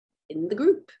in the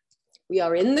group. We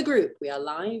are in the group. We are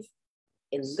live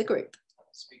in the group.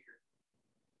 Speaker.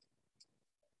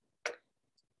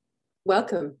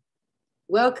 Welcome.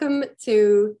 Welcome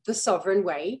to The Sovereign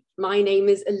Way. My name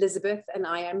is Elizabeth and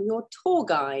I am your tour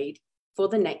guide for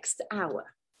the next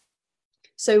hour.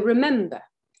 So remember,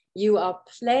 you are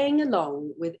playing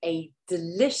along with a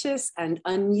delicious and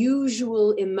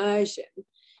unusual immersion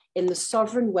in the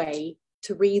sovereign way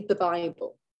to read the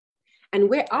Bible. And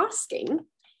we're asking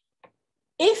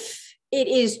if it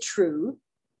is true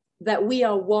that we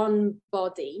are one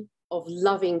body of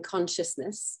loving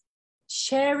consciousness,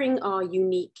 sharing our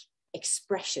unique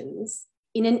expressions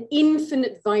in an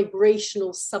infinite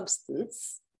vibrational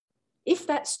substance. If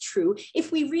that's true,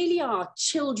 if we really are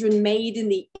children made in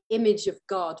the image of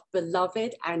God,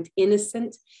 beloved and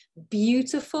innocent,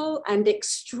 beautiful and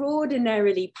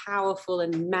extraordinarily powerful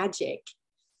and magic,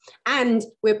 and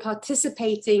we're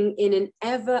participating in an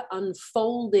ever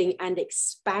unfolding and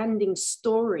expanding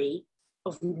story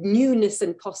of newness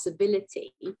and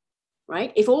possibility,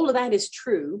 right? If all of that is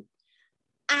true,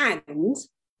 and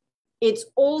it's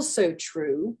also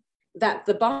true that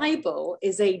the Bible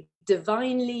is a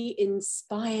divinely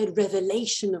inspired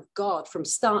revelation of God from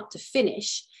start to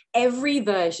finish. Every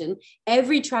version,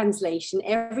 every translation,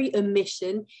 every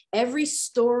omission, every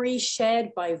story shared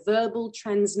by verbal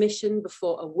transmission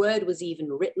before a word was even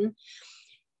written,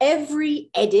 every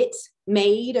edit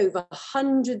made over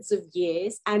hundreds of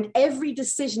years, and every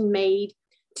decision made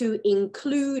to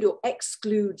include or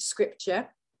exclude scripture,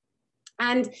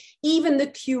 and even the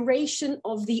curation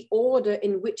of the order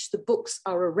in which the books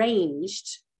are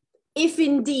arranged. If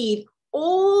indeed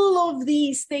all of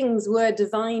these things were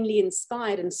divinely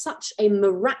inspired and such a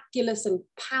miraculous and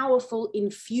powerful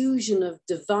infusion of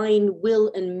divine will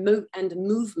and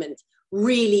movement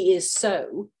really is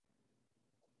so,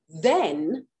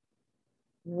 then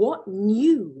what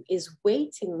new is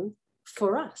waiting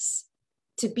for us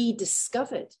to be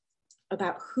discovered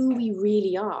about who we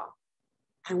really are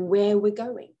and where we're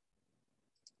going?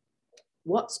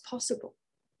 What's possible?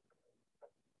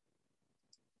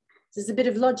 There's a bit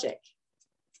of logic.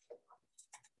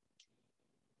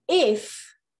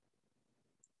 If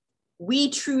we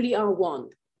truly are one,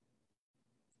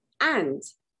 and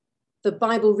the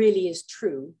Bible really is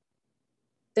true,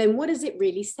 then what does it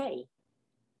really say?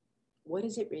 What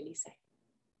does it really say?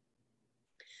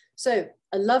 So,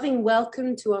 a loving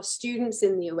welcome to our students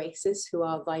in the Oasis who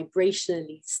are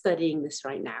vibrationally studying this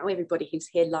right now, everybody who's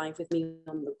here live with me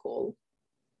on the call.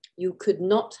 You could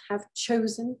not have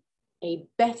chosen a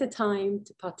better time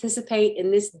to participate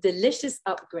in this delicious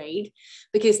upgrade,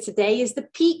 because today is the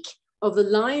peak of the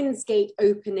Lion's Gate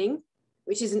opening,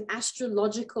 which is an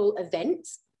astrological event,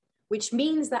 which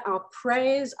means that our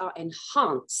prayers are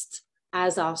enhanced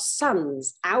as our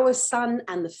suns, our sun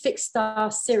and the fixed star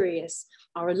Sirius,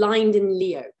 are aligned in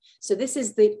Leo. So this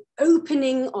is the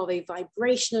opening of a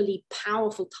vibrationally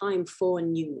powerful time for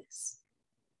newness.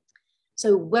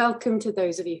 So welcome to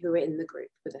those of you who are in the group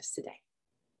with us today.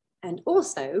 And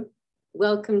also,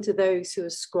 welcome to those who are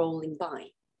scrolling by.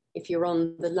 If you're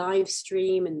on the live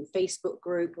stream and Facebook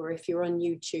group, or if you're on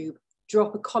YouTube,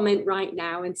 drop a comment right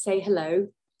now and say hello.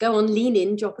 Go on, lean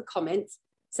in, drop a comment,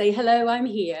 say hello, I'm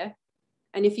here.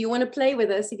 And if you want to play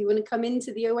with us, if you want to come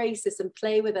into the Oasis and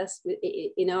play with us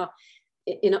in our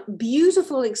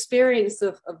beautiful experience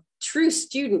of true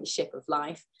studentship of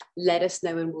life, let us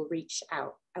know and we'll reach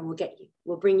out and we'll get you,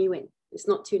 we'll bring you in. It's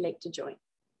not too late to join.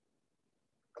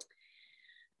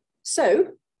 So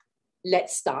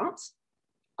let's start.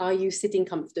 Are you sitting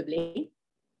comfortably?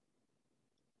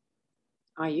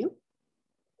 Are you?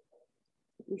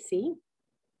 Let me see.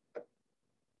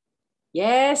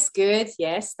 Yes, good.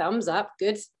 Yes, thumbs up.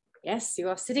 Good. Yes, you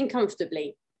are sitting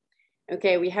comfortably.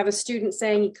 Okay, we have a student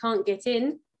saying he can't get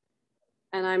in,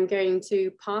 and I'm going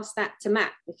to pass that to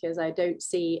Matt because I don't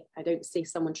see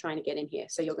someone trying to get in here.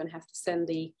 So you're going to have to send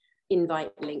the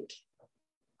invite link.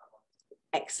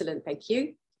 Excellent, thank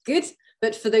you. Good.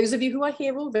 But for those of you who are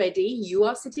here already, you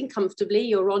are sitting comfortably,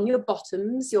 you're on your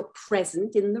bottoms, you're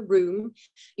present in the room,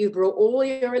 you brought all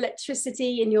your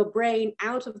electricity in your brain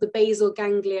out of the basal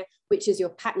ganglia, which is your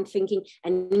pattern thinking,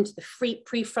 and into the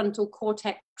prefrontal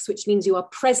cortex, which means you are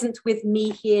present with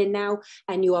me here now,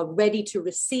 and you are ready to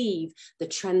receive the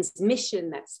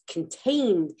transmission that's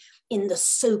contained in the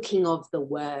soaking of the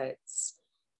words.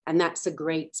 And that's a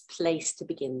great place to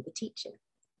begin the teaching.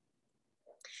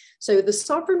 So the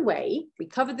sovereign way, we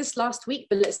covered this last week,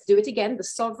 but let's do it again. The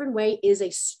sovereign way is a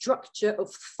structure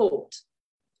of thought.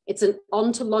 It's an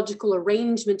ontological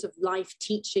arrangement of life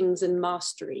teachings and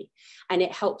mastery, and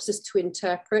it helps us to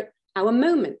interpret our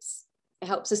moments, It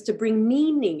helps us to bring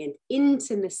meaning and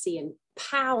intimacy and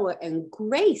power and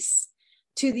grace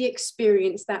to the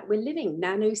experience that we're living,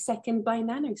 nanosecond by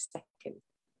nanosecond.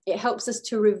 It helps us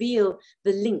to reveal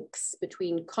the links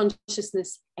between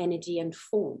consciousness, energy, and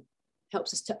form. It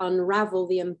helps us to unravel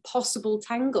the impossible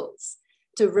tangles,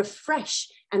 to refresh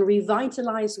and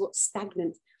revitalize what's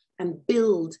stagnant and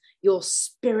build your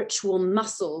spiritual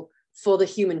muscle for the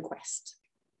human quest.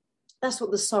 That's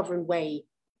what the sovereign way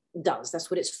does.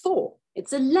 That's what it's for.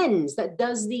 It's a lens that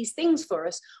does these things for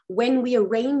us when we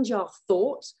arrange our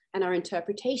thought and our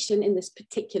interpretation in this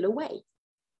particular way.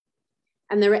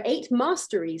 And there are 8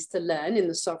 masteries to learn in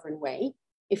the sovereign way.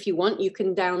 If you want, you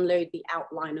can download the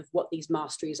outline of what these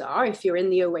masteries are. If you're in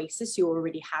the Oasis, you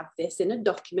already have this in a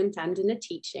document and in a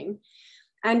teaching.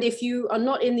 And if you are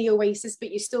not in the Oasis,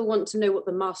 but you still want to know what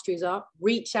the masteries are,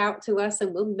 reach out to us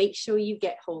and we'll make sure you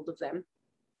get hold of them.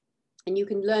 And you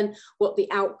can learn what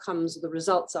the outcomes or the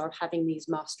results are of having these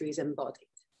masteries embodied.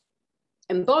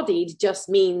 Embodied just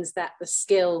means that the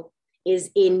skill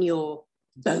is in your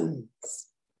bones.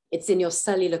 It's in your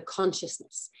cellular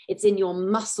consciousness. It's in your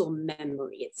muscle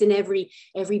memory. It's in every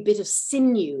bit of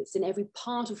sinew. It's in every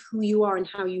part of who you are and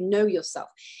how you know yourself.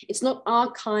 It's not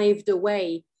archived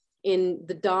away in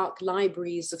the dark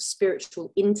libraries of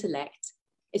spiritual intellect.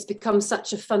 It's become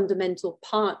such a fundamental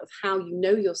part of how you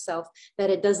know yourself that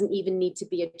it doesn't even need to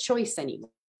be a choice anymore.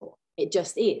 It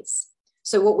just is.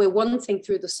 So what we're wanting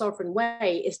through the sovereign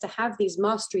way is to have these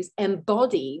masteries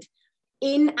embodied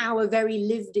in our very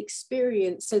lived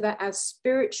experience, so that as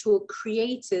spiritual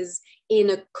creators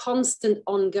in a constant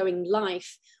ongoing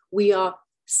life, we are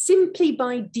simply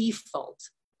by default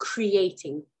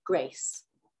creating grace.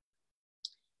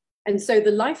 And so the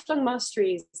lifelong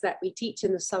masteries that we teach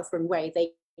in the sovereign way,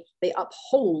 they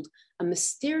uphold a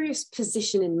mysterious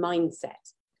position in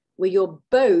mindset where you're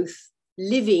both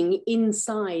living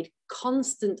inside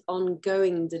constant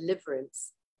ongoing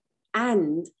deliverance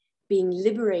and being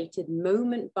liberated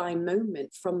moment by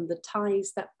moment from the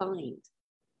ties that bind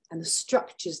and the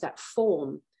structures that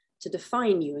form to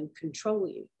define you and control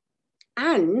you.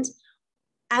 And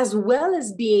as well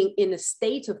as being in a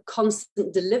state of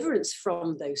constant deliverance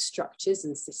from those structures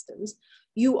and systems,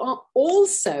 you are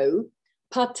also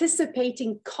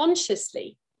participating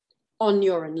consciously on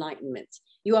your enlightenment.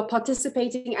 You are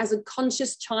participating as a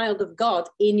conscious child of God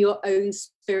in your own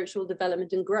spiritual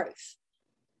development and growth.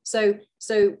 So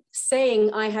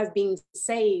saying I have been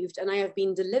saved and I have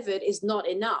been delivered is not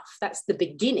enough. That's the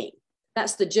beginning.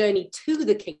 That's the journey to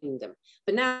the kingdom.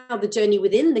 But now the journey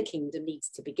within the kingdom needs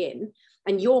to begin.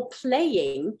 And you're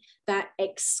playing that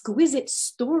exquisite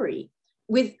story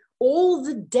with all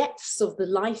the depths of the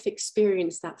life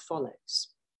experience that follows.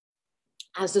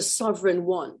 As a sovereign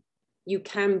one, you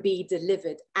can be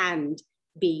delivered and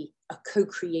be a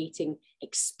co-creating,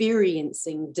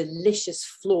 experiencing, delicious,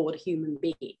 flawed human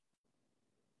being.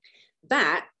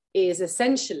 That is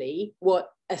essentially what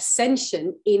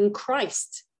ascension in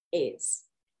Christ is.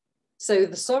 So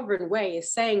the sovereign way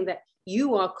is saying that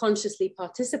you are consciously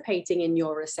participating in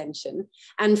your ascension,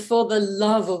 and for the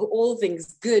love of all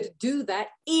things good, do that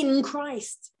in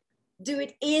Christ. Do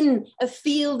it in a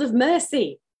field of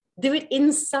mercy. Do it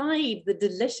inside the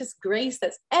delicious grace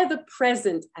that's ever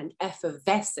present and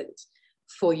effervescent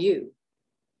for you.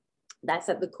 That's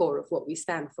at the core of what we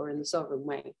stand for in the sovereign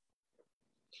way.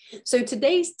 So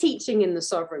today's teaching in the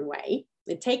sovereign way,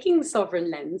 we're taking the sovereign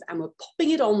lens and we're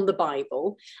popping it on the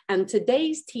Bible. And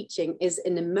today's teaching is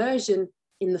an immersion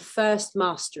in the first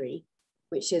mastery,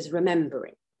 which is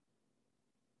remembering.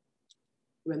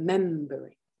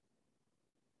 Remembering.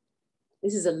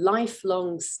 This is a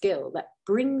lifelong skill that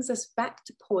brings us back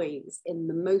to poise in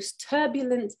the most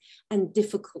turbulent and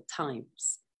difficult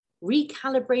times,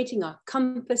 recalibrating our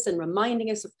compass and reminding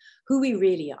us of who we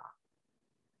really are.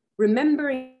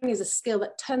 Remembering is a skill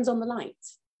that turns on the light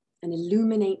and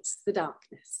illuminates the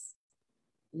darkness.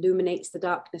 Illuminates the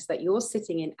darkness that you're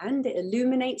sitting in, and it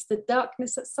illuminates the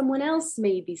darkness that someone else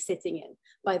may be sitting in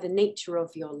by the nature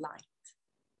of your light.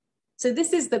 So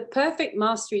this is the perfect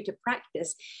mastery to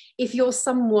practice if you're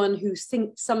someone who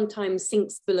sometimes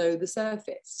sinks below the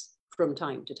surface from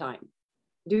time to time.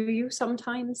 Do you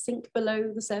sometimes sink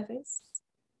below the surface?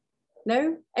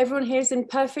 No? Everyone here is in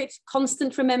perfect,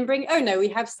 constant remembering? Oh no, we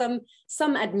have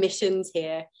some admissions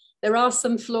here. There are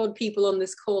some flawed people on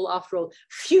this call after all.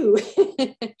 Phew,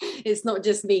 it's not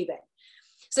just me then.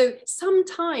 So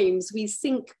sometimes we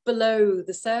sink below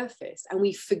the surface and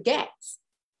we forget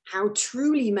how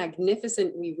truly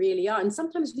magnificent we really are. And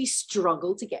sometimes we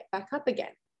struggle to get back up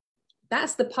again.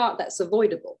 That's the part that's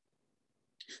avoidable.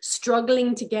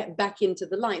 Struggling to get back into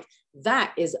the light,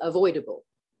 that is avoidable.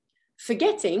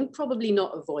 Forgetting, probably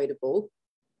not avoidable,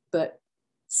 but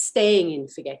staying in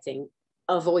forgetting,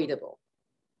 avoidable.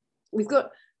 We've got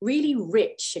really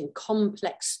rich and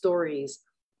complex stories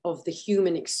of the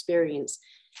human experience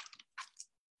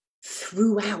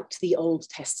throughout the Old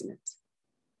Testament.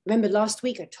 Remember last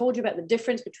week I told you about the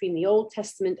difference between the Old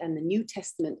Testament and the New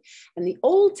Testament. And the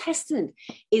Old Testament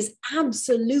is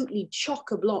absolutely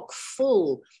chock-a-block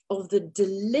full of the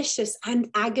delicious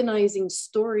and agonizing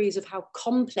stories of how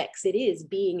complex it is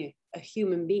being a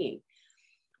human being.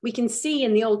 We can see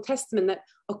in the Old Testament that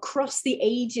across the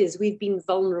ages we've been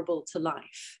vulnerable to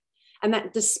life. And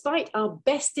that despite our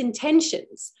best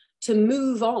intentions to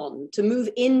move on, to move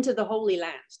into the Holy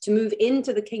Land, to move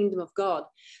into the kingdom of God,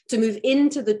 to move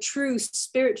into the true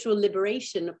spiritual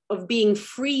liberation of being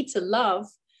free to love,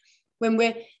 when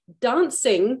we're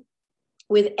dancing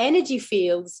with energy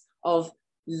fields of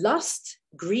lust,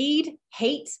 greed,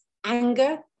 hate,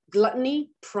 anger, gluttony,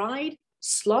 pride,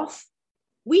 sloth,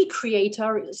 we create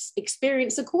our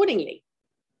experience accordingly.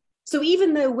 So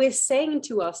even though we're saying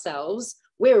to ourselves,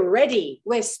 we're ready,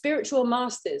 we're spiritual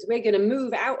masters, we're going to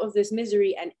move out of this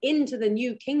misery and into the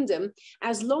new kingdom,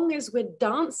 as long as we're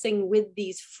dancing with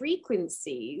these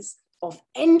frequencies of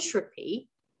entropy,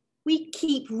 we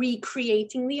keep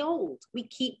recreating the old. We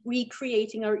keep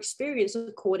recreating our experience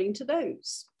according to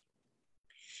those.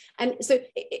 And so,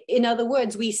 in other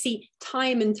words, we see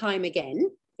time and time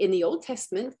again in the Old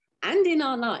Testament and in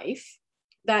our life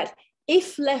that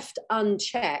if left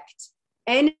unchecked,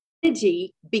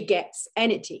 energy begets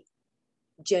energy,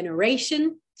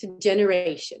 generation to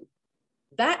generation.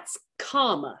 That's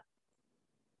karma.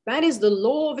 That is the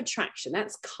law of attraction.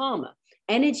 That's karma.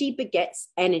 Energy begets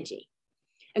energy.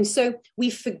 And so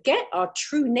we forget our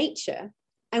true nature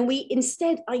and we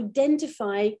instead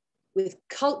identify with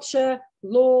culture,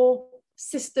 law,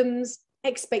 systems,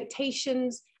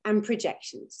 expectations, and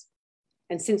projections.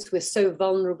 And since we're so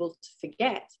vulnerable to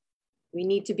forget, we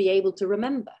need to be able to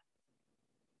remember.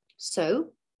 So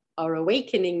our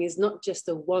awakening is not just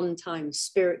a one-time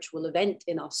spiritual event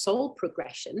in our soul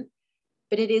progression,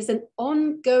 but it is an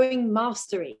ongoing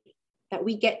mastery that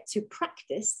we get to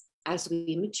practice as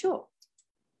we mature.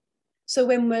 So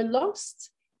when we're lost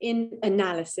in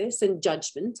analysis and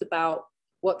judgment about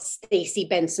what Stacey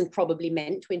Benson probably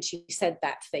meant when she said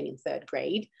that thing in 3rd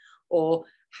grade, or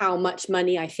how much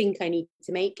money I think I need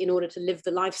to make in order to live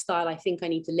the lifestyle I think I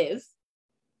need to live,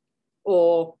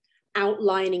 or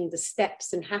outlining the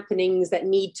steps and happenings that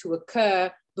need to occur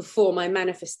before my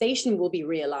manifestation will be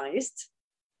realized.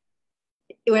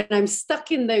 When I'm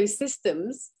stuck in those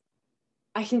systems,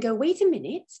 I can go, wait a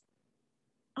minute,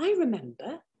 I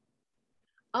remember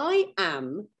I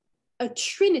am a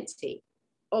trinity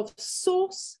of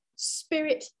source,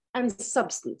 spirit, and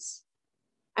substance.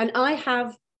 And I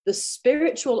have the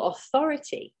spiritual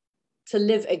authority to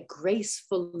live a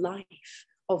graceful life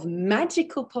of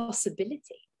magical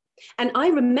possibility. And I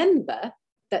remember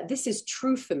that this is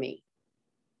true for me.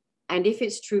 And if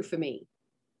it's true for me,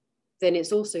 then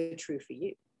it's also true for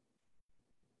you.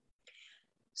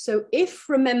 So if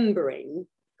remembering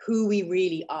who we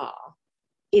really are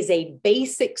is a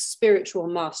basic spiritual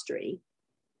mastery,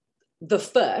 the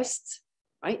first,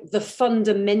 right, the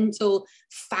fundamental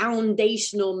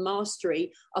foundational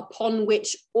mastery upon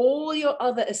which all your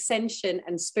other ascension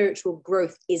and spiritual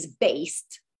growth is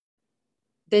based,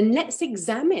 then let's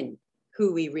examine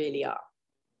who we really are.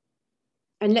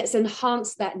 And let's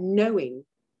enhance that knowing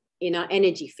in our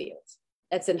energy field.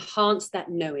 Let's enhance that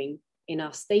knowing in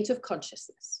our state of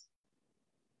consciousness.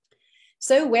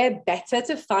 So we're better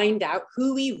to find out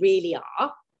who we really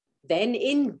are than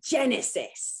in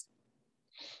Genesis.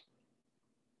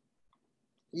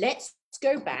 Let's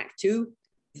go back to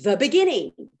the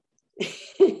beginning.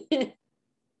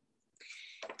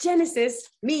 Genesis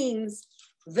means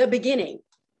the beginning.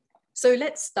 So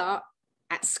let's start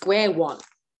at square one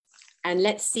and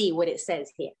let's see what it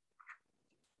says here.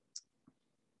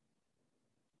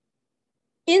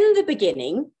 In the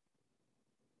beginning,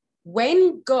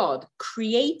 when God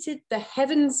created the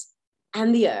heavens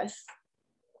and the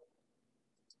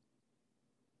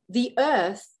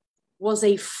earth was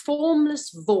a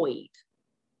formless void,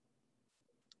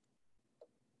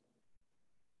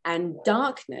 and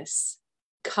darkness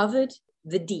covered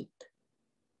the deep,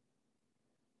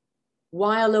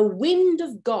 while a wind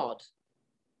of God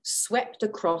swept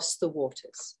across the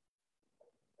waters.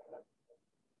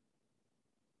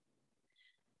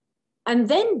 And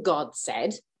then God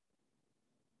said,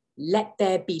 "Let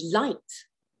there be light."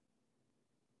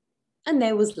 And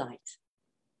there was light.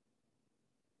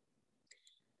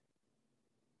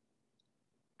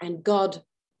 And God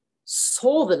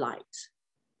saw the light.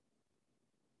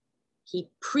 he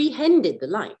prehended the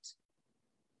light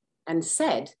and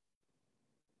said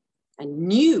and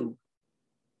knew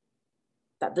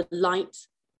that the light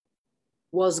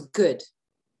was good.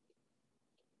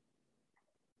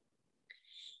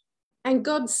 And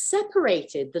God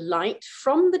separated the light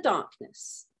from the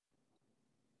darkness.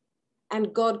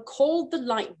 And God called the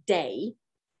light day,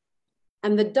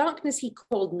 and the darkness he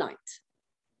called night.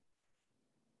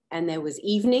 And there was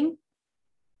evening,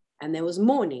 and there was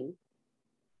morning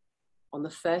on the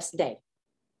first day.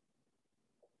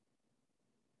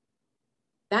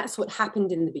 That's what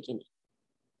happened in the beginning.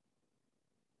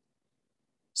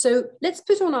 So let's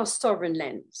put on our sovereign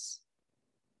lens.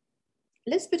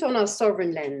 Let's put on our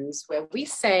sovereign lens where we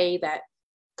say that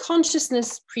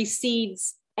consciousness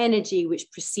precedes energy, which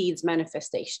precedes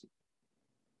manifestation.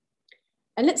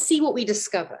 And let's see what we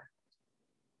discover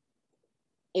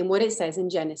in what it says in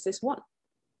Genesis 1.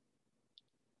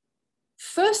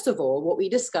 First of all, what we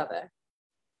discover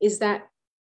is that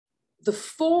the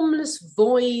formless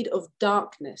void of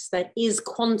darkness that is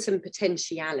quantum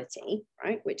potentiality,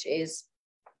 right, which is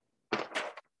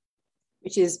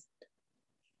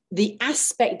the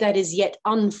aspect that is yet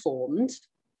unformed,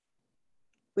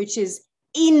 which is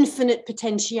infinite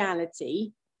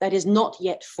potentiality that is not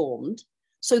yet formed.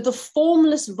 So the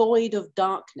formless void of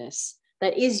darkness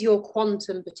that is your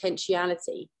quantum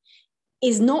potentiality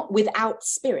is not without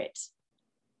spirit.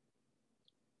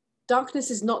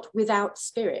 Darkness is not without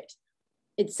spirit.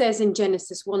 It says in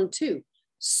Genesis 1:2,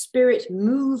 spirit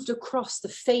moved across the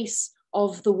face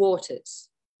of the waters.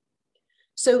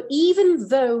 So even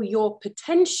though your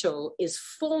potential is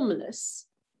formless,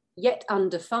 yet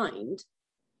undefined,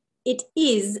 it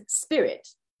is spirit.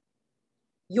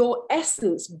 Your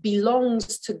essence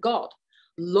belongs to God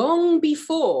long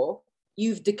before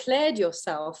you've declared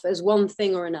yourself as one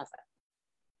thing or another.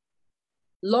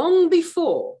 Long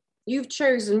before you've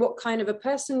chosen what kind of a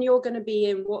person you're going to be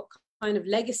and what kind of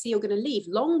legacy you're going to leave,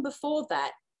 long before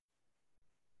that,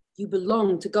 you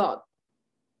belong to God.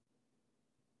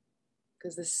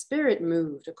 Because the spirit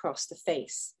moved across the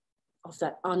face of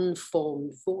that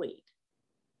unformed void.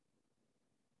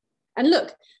 And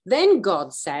look, then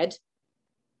God said,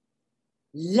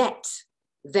 let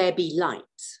there be light.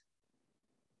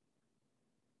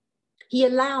 He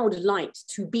allowed light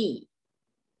to be.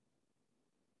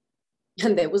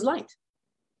 And there was light.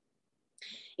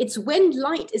 It's when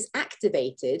light is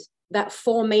activated that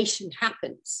formation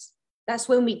happens. That's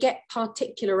when we get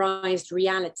particularized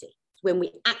reality, when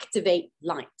we activate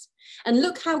light. And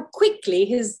look how quickly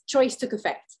his choice took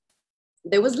effect.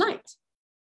 There was light.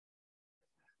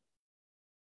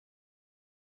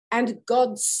 And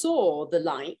God saw the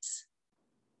light.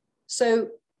 So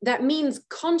that means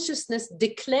consciousness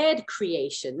declared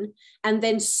creation and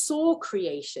then saw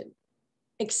creation,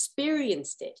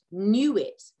 experienced it, knew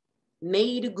it,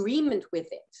 made agreement with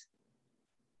it.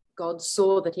 God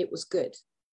saw that it was good.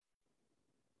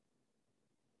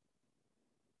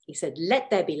 He said, let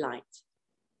there be light.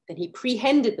 Then he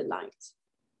prehended the light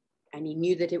and he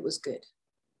knew that it was good.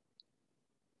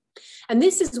 And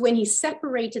this is when he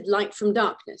separated light from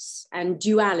darkness and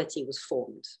duality was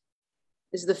formed.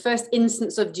 This is the first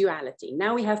instance of duality.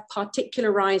 Now we have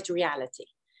particularized reality.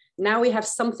 Now we have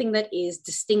something that is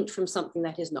distinct from something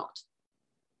that is not.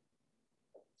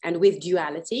 And with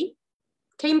duality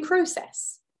came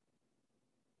process.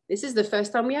 This is the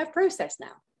first time we have process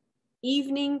now.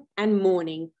 Evening and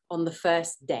morning on the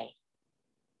first day.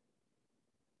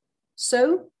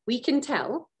 So we can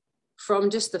tell from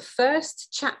just the first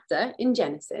chapter in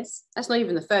Genesis, that's not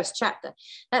even the first chapter,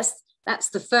 that's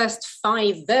the first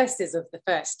 5 verses of the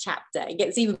first chapter. It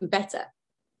gets even better.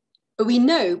 But we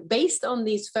know, based on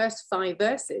these first 5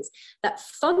 verses, that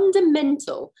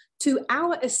fundamental to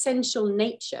our essential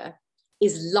nature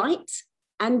is light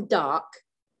and dark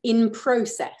in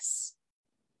process,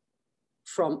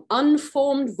 from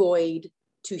unformed void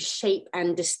to shape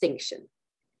and distinction,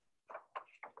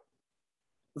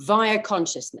 via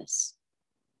consciousness,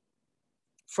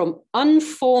 from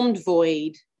unformed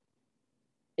void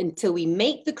until we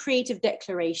make the creative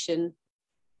declaration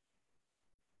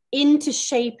into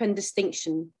shape and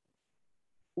distinction,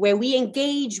 where we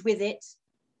engage with it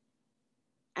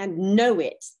and know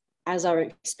it as our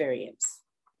experience.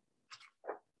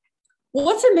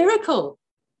 What a miracle!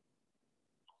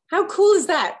 How cool is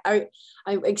that? I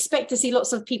expect to see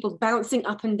lots of people bouncing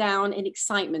up and down in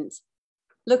excitement.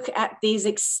 Look at these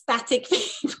ecstatic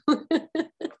people.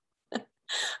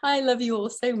 I love you all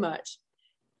so much.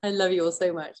 I love you all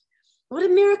so much. What a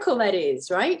miracle that is,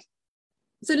 right?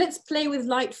 So let's play with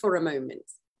light for a moment.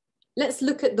 Let's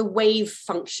look at the wave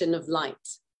function of light.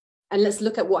 And let's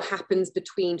look at what happens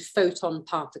between photon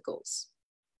particles.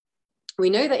 We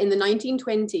know that in the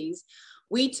 1920s,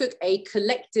 we took a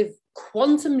collective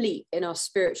quantum leap in our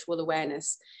spiritual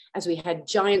awareness as we had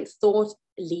giant thought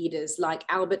leaders like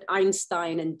Albert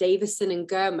Einstein and Davison and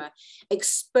Germer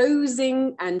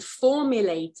exposing and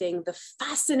formulating the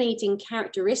fascinating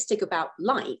characteristic about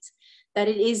light, that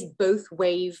it is both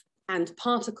wave and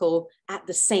particle at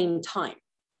the same time.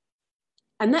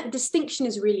 And that distinction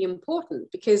is really important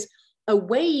because a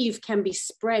wave can be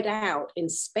spread out in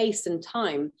space and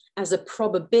time as a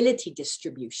probability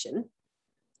distribution,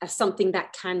 as something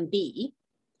that can be,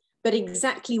 but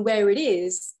exactly where it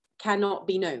is cannot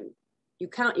be known. You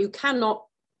cannot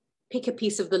pick a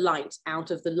piece of the light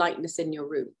out of the lightness in your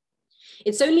room.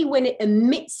 It's only when it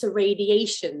emits a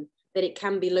radiation that it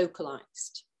can be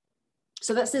localized.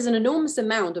 So that says an enormous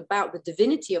amount about the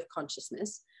divinity of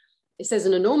consciousness. It says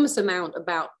an enormous amount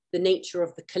about the nature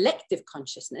of the collective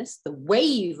consciousness, the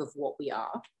wave of what we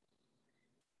are.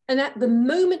 And at the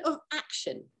moment of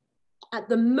action, at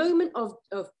the moment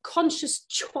of conscious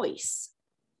choice,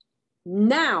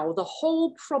 now the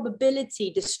whole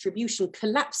probability distribution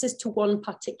collapses to one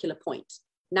particular point.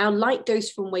 Now light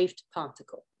goes from wave to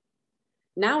particle.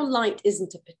 Now light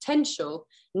isn't a potential,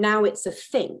 now it's a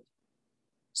thing.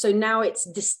 So now it's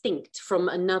distinct from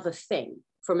another thing,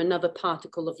 from another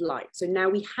particle of light. So now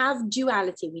we have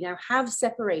duality, we now have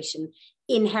separation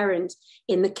inherent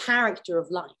in the character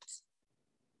of light.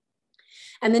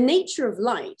 And the nature of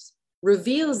light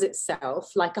reveals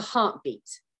itself like a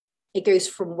heartbeat. It goes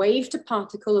from wave to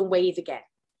particle and wave again.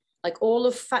 Like all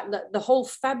of the whole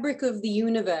fabric of the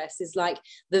universe is like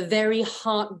the very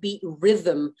heartbeat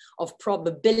rhythm of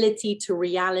probability to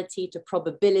reality to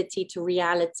probability to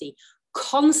reality.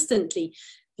 Constantly,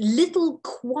 little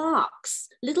quarks,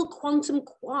 little quantum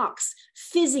quarks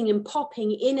fizzing and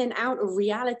popping in and out of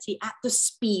reality at the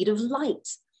speed of light.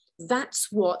 That's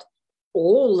what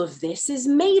all of this is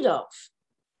made of.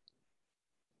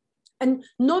 And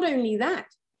not only that,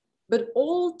 but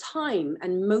all time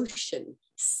and motion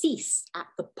cease at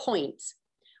the point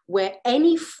where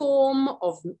any form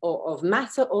of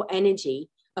matter or energy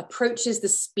approaches the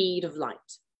speed of light.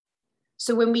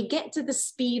 So when we get to the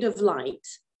speed of light,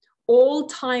 all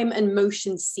time and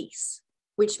motion cease,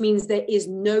 which means there is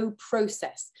no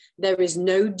process, there is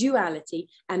no duality,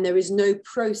 and there is no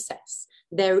process.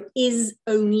 There is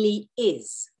only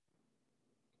is.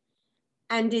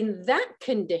 And in that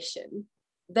condition,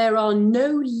 there are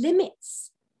no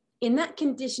limits. In that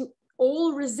condition,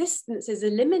 all resistance is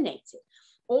eliminated.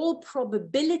 All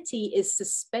probability is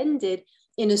suspended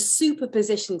in a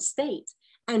superposition state,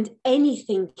 and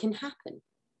anything can happen.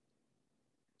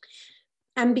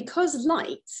 And because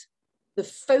light, the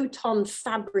photon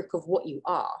fabric of what you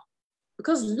are,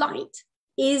 because light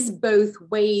is both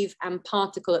wave and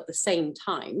particle at the same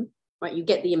time, right? You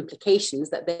get the implications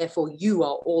that therefore you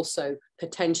are also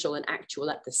potential and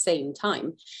actual at the same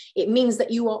time. It means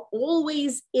that you are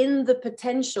always in the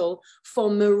potential for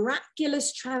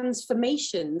miraculous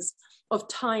transformations of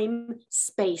time,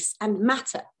 space, and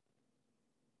matter.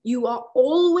 You are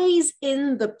always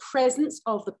in the presence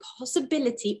of the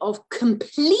possibility of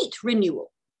complete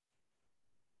renewal.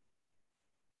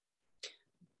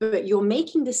 But you're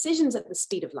making decisions at the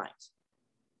speed of light.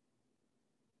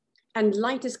 And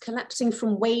light is collapsing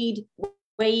from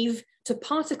wave to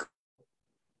particle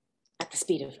at the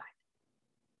speed of light,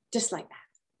 just like that.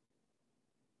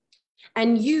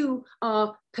 And you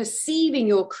are perceiving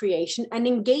your creation and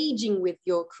engaging with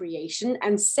your creation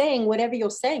and saying whatever you're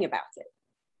saying about it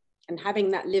and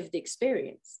having that lived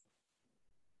experience.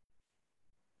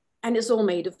 And it's all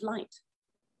made of light.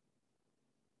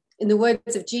 In the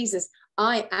words of Jesus,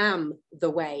 I am the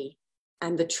way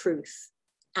and the truth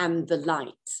and the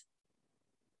light.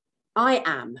 I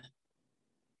am.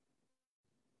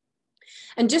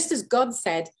 And just as God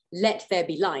said, let there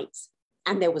be light,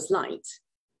 and there was light,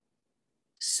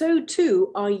 so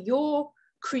too are your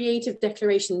creative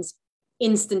declarations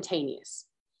instantaneous,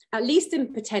 at least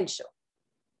in potential.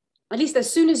 At least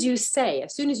as soon as you say,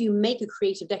 as soon as you make a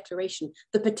creative declaration,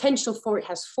 the potential for it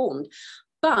has formed.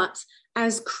 But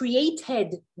as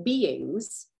created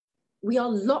beings, we are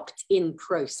locked in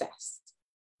process.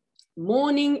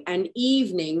 Morning and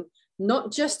evening,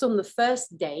 not just on the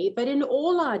first day, but in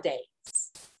all our days.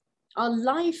 Our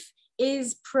life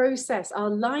is process. Our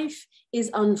life is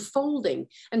unfolding.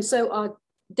 And so our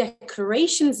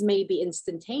declarations may be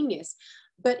instantaneous,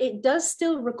 but it does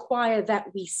still require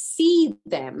that we see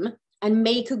them and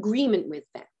make agreement with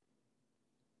them.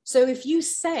 So if you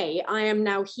say, I am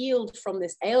now healed from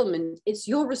this ailment, it's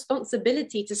your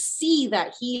responsibility to see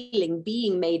that healing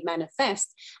being made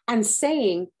manifest and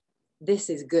saying, this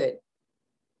is good.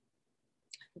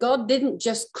 God didn't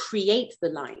just create the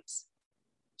light.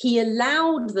 He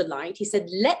allowed the light. He said,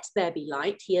 let there be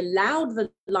light. He allowed the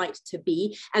light to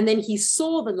be. And then he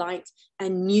saw the light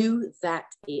and knew that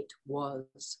it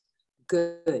was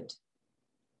good.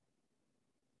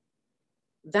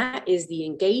 That is the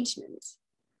engagement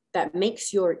that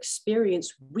makes your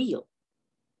experience real.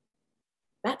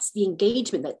 That's the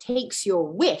engagement that takes your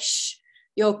wish,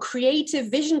 your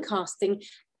creative vision casting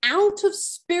out of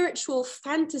spiritual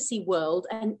fantasy world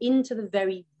and into the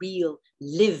very real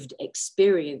lived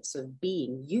experience of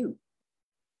being you.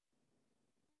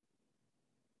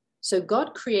 So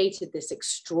God created this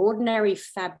extraordinary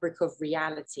fabric of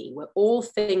reality where all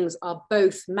things are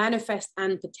both manifest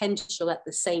and potential at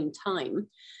the same time.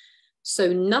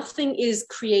 So nothing is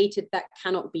created that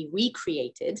cannot be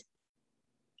recreated.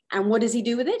 And what does he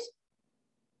do with it?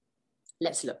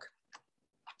 Let's look.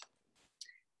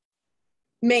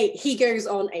 He goes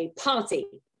on a party.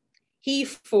 He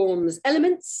forms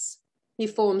elements. He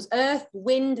forms earth,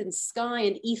 wind, and sky,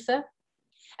 and ether.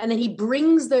 And then he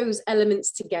brings those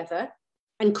elements together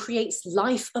and creates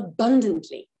life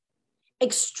abundantly.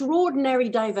 Extraordinary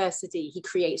diversity. He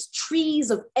creates trees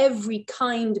of every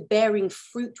kind bearing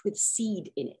fruit with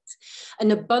seed in it. An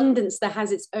abundance that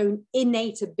has its own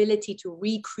innate ability to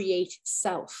recreate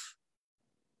itself.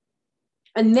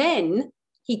 And then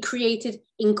he created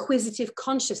inquisitive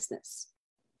consciousness.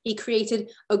 He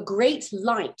created a great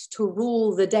light to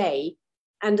rule the day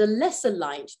and a lesser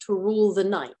light to rule the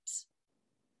night.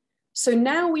 So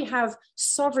now we have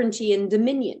sovereignty and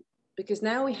dominion, because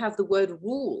now we have the word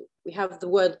rule. We have the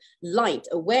word light,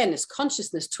 awareness,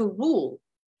 consciousness to rule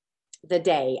the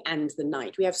day and the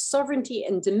night. We have sovereignty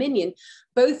and dominion,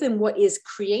 both in what is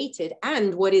created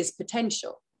and what is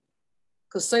potential.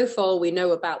 Because so far we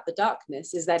know about the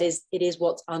darkness is that it is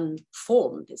what's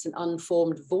unformed. It's an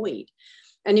unformed void.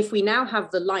 And if we now have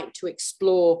the light to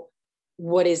explore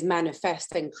what is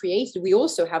manifest and created, we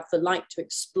also have the light to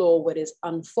explore what is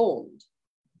unformed.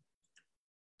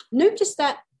 Notice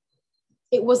that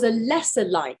it was a lesser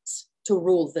light to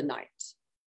rule the night.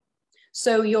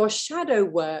 So your shadow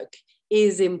work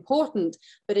is important,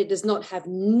 but it does not have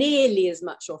nearly as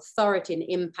much authority and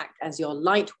impact as your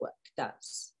light work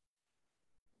does.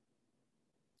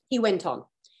 He went on.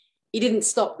 He didn't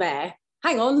stop there.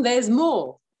 Hang on, there's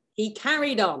more. He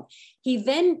carried on. He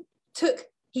then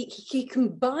he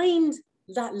combined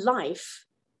that life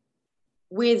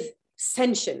with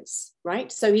sentience, right?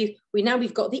 So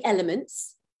we've got the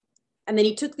elements, and then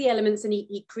he took the elements and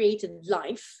he created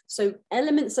life. So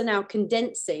elements are now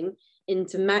condensing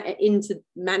into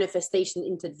manifestation,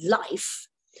 into life.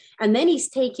 And then he's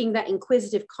taking that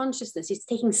inquisitive consciousness, he's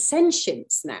taking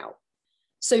sentience now.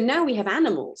 So now we have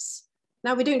animals.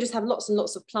 Now we don't just have lots and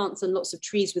lots of plants and lots of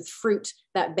trees with fruit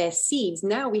that bear seeds.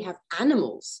 Now we have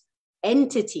animals,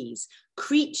 entities,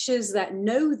 creatures that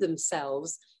know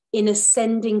themselves in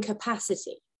ascending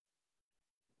capacity.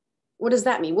 What does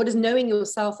that mean? What does knowing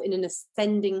yourself in an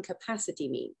ascending capacity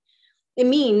mean? It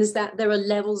means that there are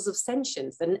levels of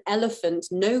sentience. An elephant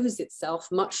knows itself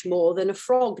much more than a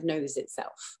frog knows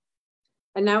itself.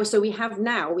 And now, so we have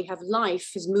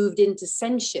life has moved into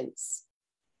sentience.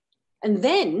 And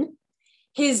then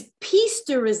his piece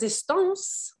de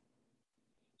resistance,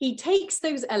 he takes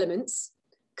those elements,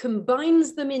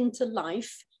 combines them into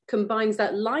life, combines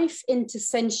that life into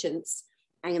sentience,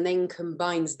 and then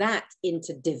combines that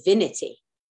into divinity.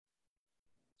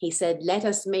 He said, let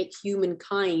us make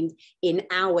humankind in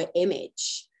our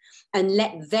image and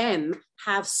let them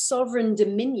have sovereign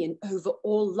dominion over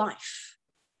all life.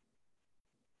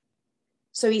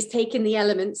 So he's taken the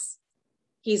elements,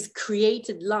 he's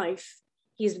created life,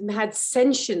 he's had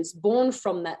sentience born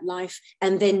from that life,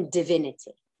 and then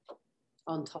divinity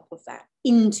on top of that,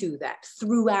 into that,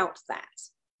 throughout that.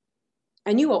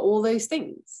 And you are all those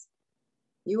things.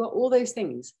 You are all those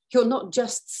things. You're not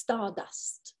just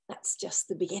stardust. That's just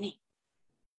the beginning.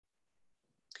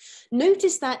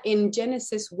 Notice that in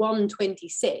Genesis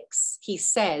 1:26, he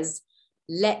says,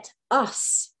 let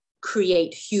us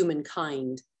create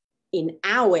humankind in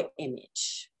our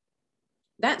image.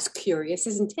 That's curious,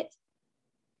 isn't it?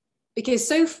 Because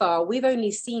so far we've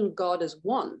only seen God as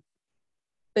one,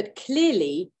 but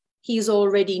clearly he's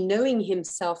already knowing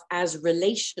himself as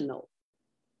relational.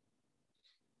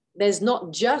 There's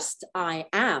not just I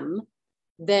am,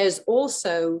 there's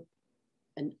also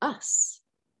an us.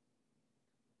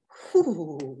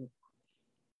 Ooh,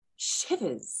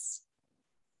 shivers.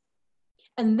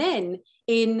 And then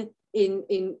in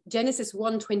Genesis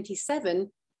 1:27,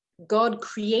 God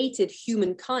created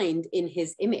humankind in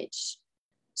his image.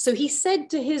 So he said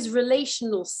to his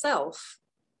relational self,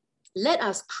 let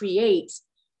us create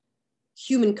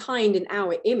humankind in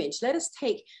our image. Let us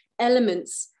take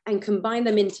elements and combine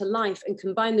them into life and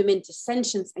combine them into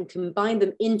sentience and combine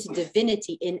them into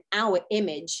divinity in our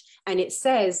image. And it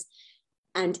says,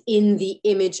 and in the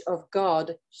image of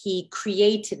God, he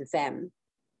created them.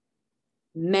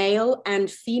 Male and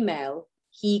female,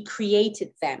 he created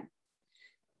them.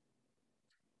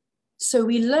 So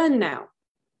we learn now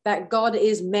that God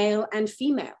is male and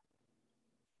female.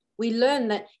 We learn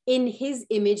that in his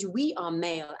image, we are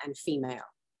male and female.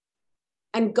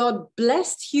 And God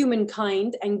blessed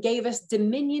humankind and gave us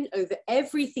dominion over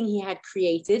everything he had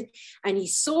created. And he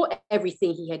saw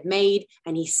everything he had made,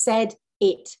 and he said,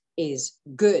 it is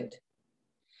good.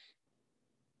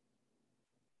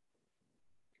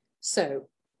 So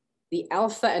the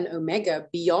Alpha and Omega,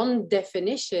 beyond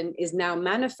definition, is now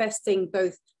manifesting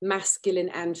both masculine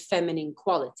and feminine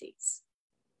qualities.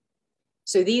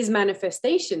 So these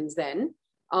manifestations then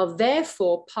are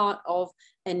therefore part of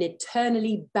an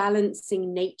eternally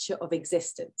balancing nature of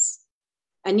existence.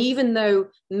 And even though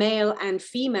male and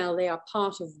female, they are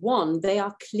part of one, they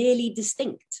are clearly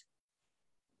distinct.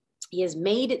 He has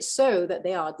made it so that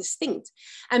they are distinct.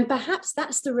 And perhaps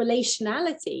that's the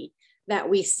relationality that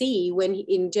we see when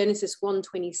in Genesis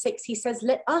 1:26, he says,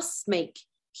 let us make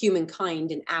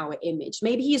humankind in our image.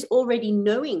 Maybe he is already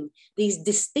knowing these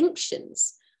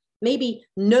distinctions. Maybe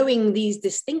knowing these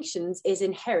distinctions is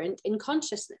inherent in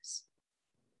consciousness.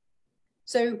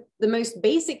 So the most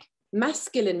basic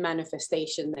masculine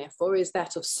manifestation, therefore, is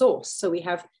that of source. So we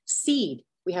have seed,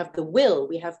 we have the will,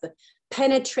 we have the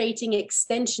penetrating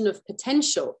extension of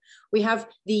potential, we have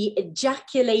the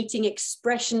ejaculating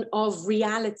expression of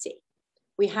reality.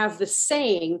 We have the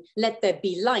saying, let there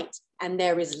be light, and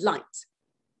there is light.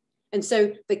 And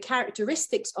so the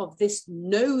characteristics of this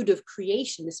node of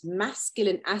creation, this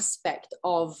masculine aspect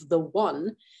of the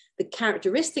one, the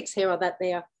characteristics here are that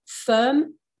they are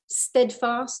firm,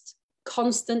 steadfast,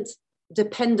 constant,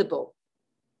 dependable.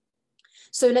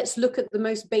 So let's look at the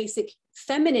most basic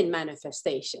feminine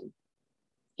manifestation.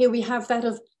 Here we have that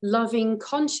of loving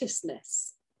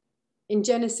consciousness. In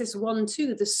Genesis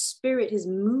 1:2, the Spirit is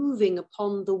moving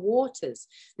upon the waters,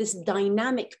 this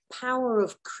dynamic power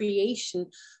of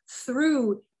creation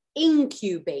through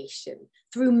incubation,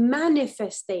 through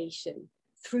manifestation,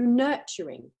 through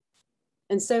nurturing.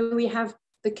 And so we have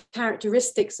the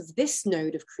characteristics of this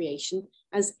node of creation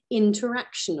as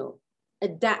interactional,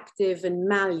 adaptive, and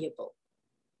malleable.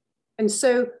 And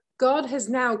so God has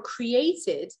now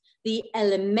created the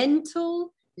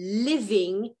elemental,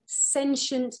 living,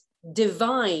 sentient,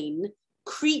 divine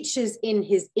creatures in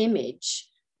his image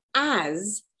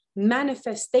as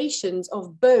manifestations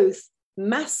of both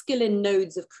masculine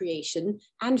nodes of creation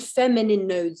and feminine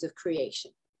nodes of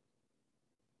creation.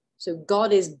 So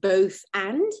God is both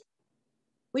and,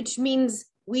 which means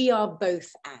we are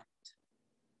both and.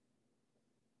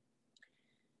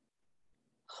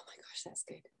 Oh my gosh, that's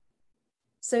good.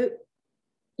 So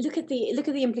look at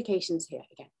the implications here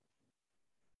again.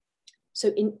 So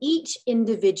in each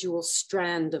individual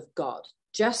strand of God,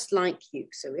 just like you.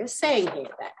 So we're saying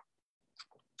here that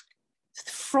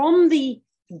from the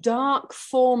dark,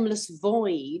 formless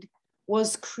void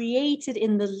was created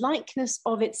in the likeness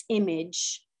of its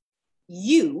image,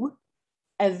 you,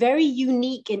 a very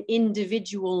unique and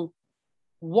individual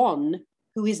one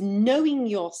who is knowing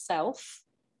yourself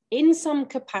in some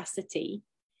capacity,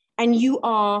 and you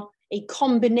are a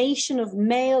combination of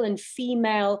male and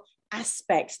female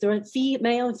aspects. There are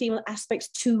male and female aspects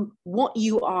to what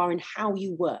you are and how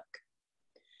you work.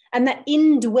 And that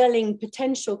indwelling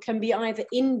potential can be either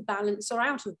in balance or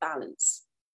out of balance.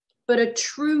 But a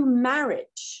true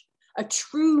marriage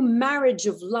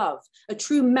of love, a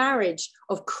true marriage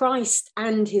of Christ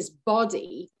and his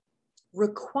body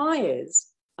requires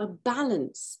a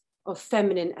balance of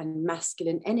feminine and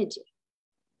masculine energy.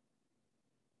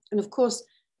 And of course,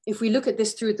 if we look at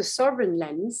this through the sovereign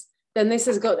lens, then this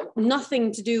has got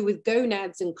nothing to do with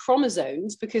gonads and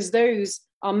chromosomes, because those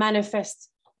are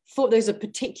those are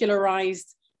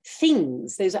particularized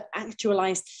things, those are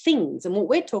actualized things. And what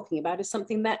we're talking about is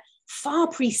something that far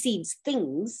precedes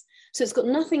things. So it's got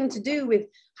nothing to do with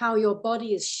how your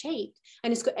body is shaped,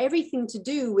 and it's got everything to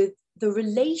do with the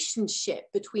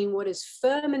relationship between what is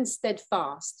firm and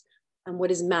steadfast and what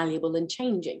is malleable and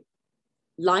changing.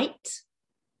 Light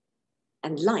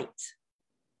and light.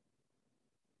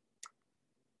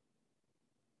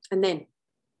 And then,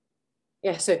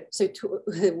 so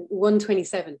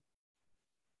 127.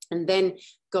 And then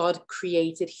God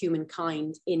created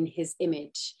humankind in his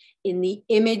image. In the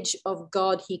image of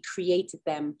God, he created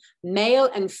them. Male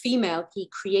and female, he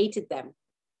created them.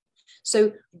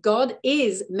 So God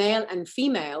is male and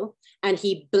female, and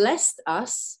he blessed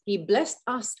us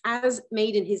as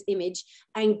made in his image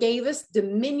and gave us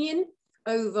dominion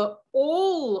over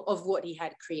all of what he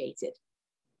had created.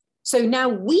 So now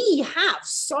we have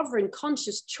sovereign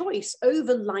conscious choice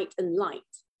over light and light.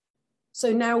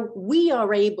 So now we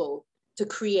are able to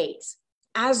create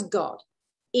as God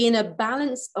in a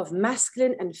balance of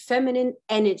masculine and feminine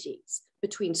energies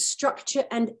between structure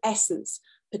and essence,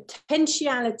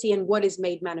 potentiality and what is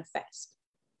made manifest.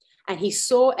 And he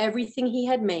saw everything he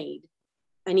had made,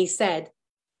 and he said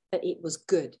that it was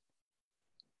good.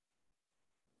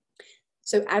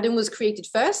 So Adam was created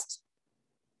first,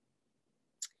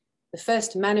 the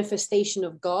first manifestation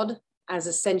of God as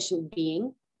a sentient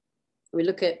being. We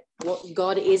look at what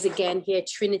God is again here,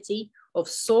 Trinity of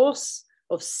source,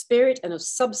 of spirit, and of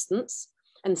substance.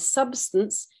 And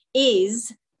substance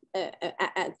is,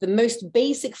 at the most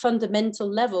basic fundamental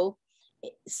level,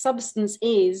 substance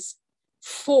is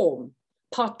form,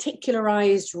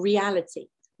 particularized reality,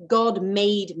 God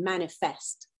made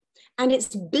manifest. And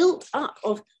it's built up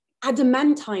of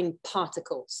adamantine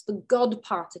particles, the God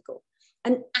particle.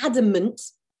 And adamant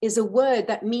is a word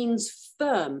that means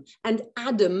firm, and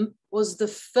Adam was the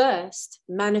first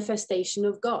manifestation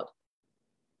of God.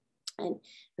 And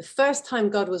the first time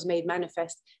God was made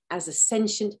manifest as a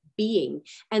sentient being.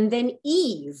 And then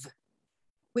Eve,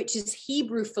 which is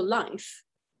Hebrew for life,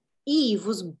 Eve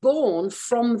was born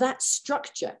from that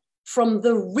structure, from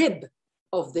the rib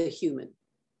of the human.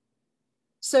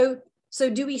 So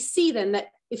do we see then that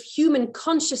if human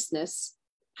consciousness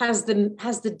has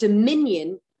the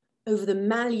dominion over the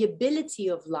malleability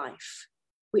of life,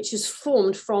 which is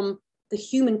formed from the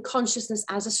human consciousness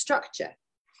as a structure?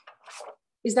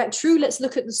 Is that true? Let's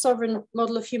look at the sovereign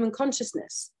model of human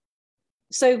consciousness.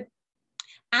 So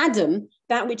Adam,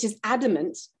 that which is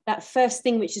adamant, that first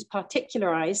thing which is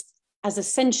particularized as a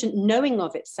sentient knowing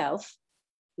of itself,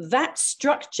 that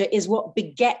structure is what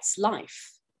begets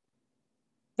life.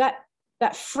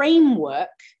 That framework,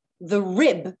 the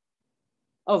rib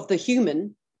of the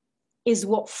human, is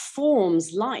what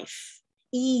forms life.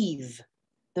 Eve,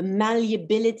 the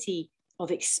malleability of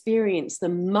experience, the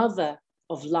mother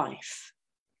of life.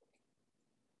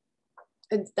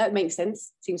 And that makes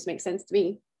sense, seems to make sense to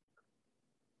me.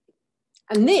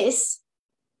 And this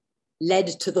led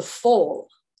to the fall,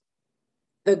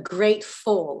 the great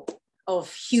fall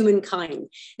of humankind.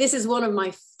 This is one of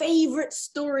my favorite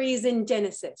stories in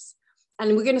Genesis.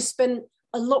 And we're going to spend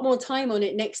a lot more time on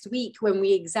it next week when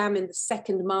we examine the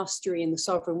second mastery in the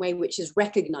sovereign way, which is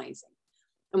recognizing.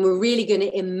 And we're really going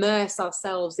to immerse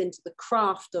ourselves into the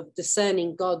craft of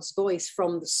discerning God's voice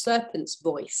from the serpent's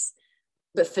voice.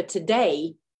 But for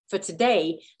today,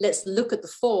 let's look at the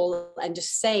fall and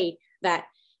just say that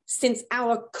since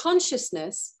our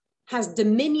consciousness has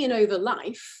dominion over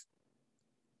life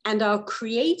and our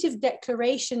creative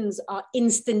declarations are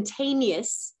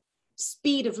instantaneous,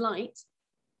 speed of light,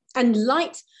 and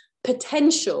light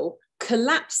potential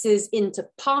collapses into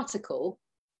particle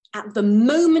at the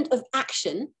moment of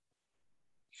action,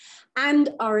 and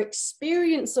our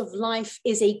experience of life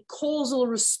is a causal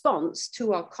response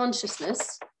to our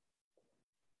consciousness,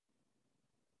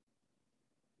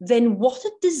 then what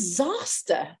a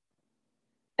disaster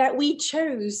that we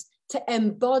chose to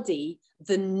embody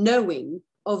the knowing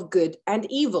of good and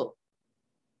evil.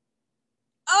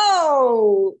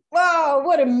 Oh, wow,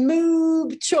 what a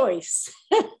moob choice.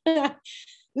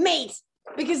 Mate,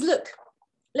 because look,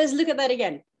 let's look at that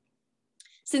again.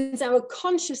 Since our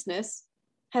consciousness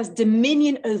has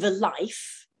dominion over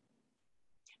life,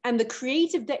 and the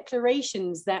creative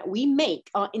declarations that we make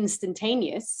are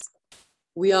instantaneous,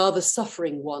 we are the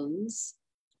suffering ones.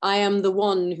 I am the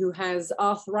one who has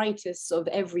arthritis of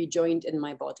every joint in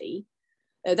my body.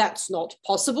 That's not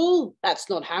possible. That's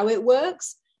not how it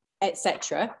works,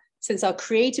 etc. Since our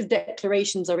creative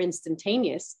declarations are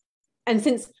instantaneous, and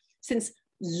since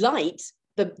light,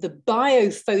 the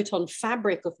biophoton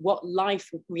fabric of what life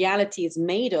reality is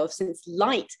made of, since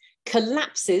light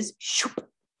collapses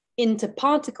into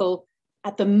particle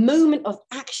at the moment of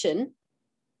action,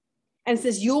 and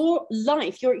says your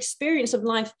life, your experience of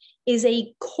life is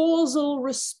a causal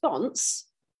response,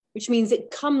 which means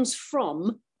it comes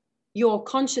from your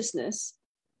consciousness,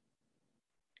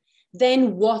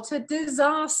 then what a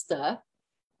disaster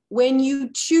when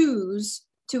you choose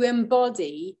to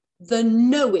embody the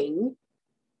knowing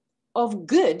of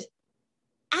good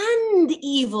and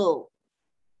evil.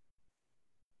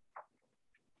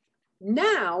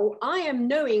 Now I am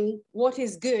knowing what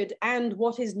is good and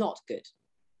what is not good.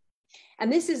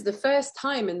 And this is the first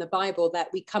time in the Bible that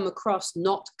we come across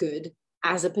not good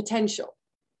as a potential.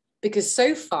 Because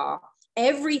so far,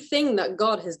 everything that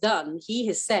God has done, he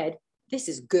has said, this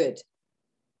is good.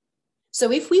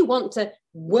 So if we want to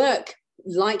work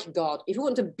like God, if we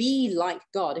want to be like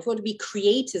God, if we want to be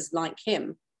creators like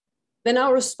him, then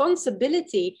our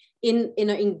responsibility in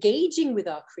engaging with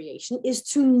our creation is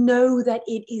to know that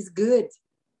it is good.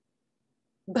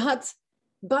 But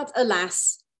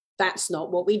alas, that's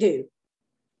not what we do.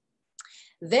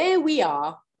 There we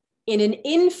are in an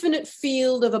infinite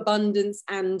field of abundance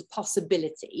and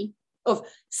possibility, of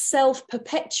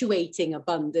self-perpetuating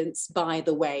abundance, by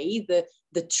the way, the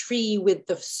tree with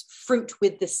the fruit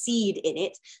with the seed in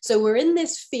it. So we're in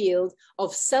this field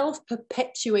of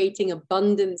self-perpetuating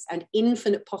abundance and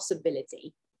infinite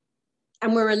possibility.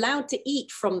 And we're allowed to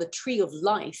eat from the tree of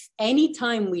life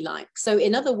anytime we like. So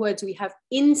in other words, we have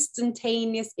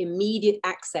instantaneous, immediate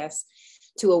access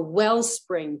to a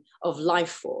wellspring of life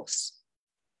force.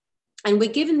 And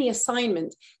we're given the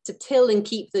assignment to till and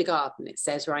keep the garden, it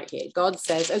says right here. God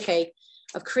says, okay,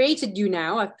 I've created you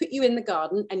now, I've put you in the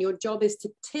garden, and your job is to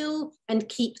till and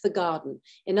keep the garden.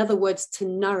 In other words, to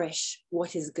nourish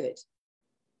what is good.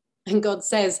 And God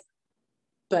says,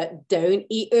 but don't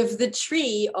eat of the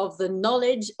tree of the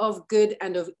knowledge of good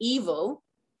and of evil,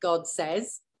 God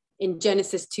says in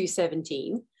Genesis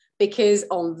 2:17, because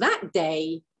on that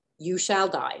day you shall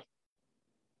die.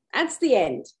 That's the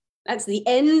end. That's the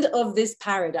end of this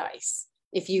paradise.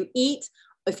 If you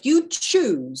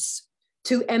choose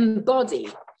to embody,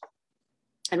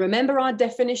 and remember our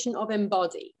definition of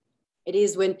embody, it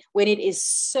is when it is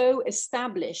so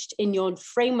established in your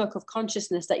framework of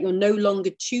consciousness that you're no longer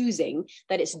choosing,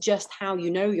 that it's just how you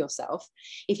know yourself.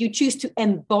 If you choose to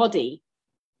embody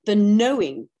the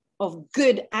knowing of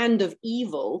good and of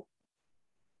evil,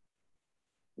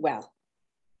 well,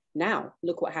 now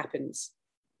look what happens.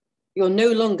 You're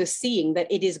no longer seeing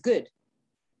that it is good.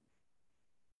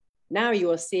 Now you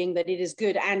are seeing that it is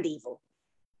good and evil.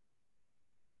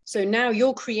 So now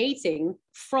you're creating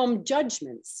from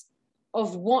judgments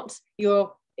of what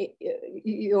you're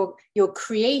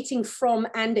creating from,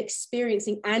 and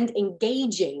experiencing and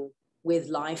engaging with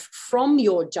life from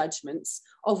your judgments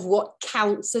of what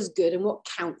counts as good and what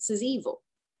counts as evil.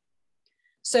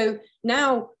 So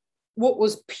now what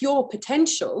was pure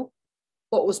potential,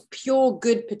 what was pure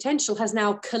good potential, has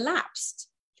now collapsed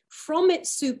from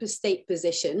its superstate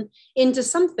position into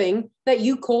something that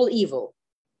you call evil.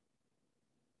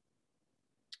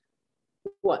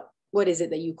 What is it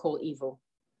that you call evil?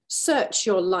 Search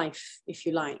your life, if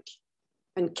you like,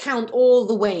 and count all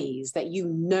the ways that you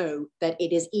know that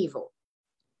it is evil,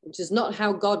 which is not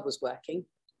how God was working.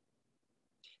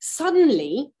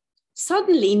 Suddenly,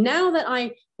 now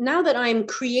that I'm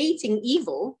creating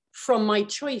evil from my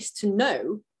choice to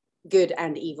know good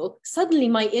and evil, suddenly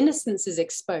my innocence is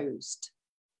exposed.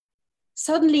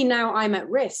 Suddenly now I'm at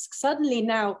risk. Suddenly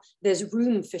now there's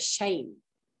room for shame.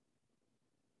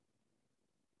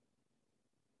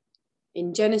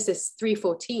 In Genesis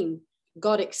 3:14,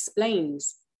 God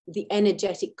explains the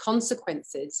energetic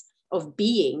consequences of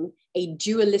being a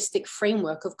dualistic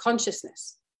framework of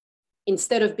consciousness.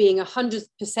 Instead of being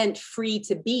 100% free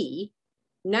to be,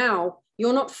 now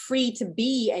you're not free to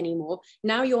be anymore.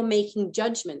 Now you're making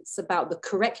judgments about the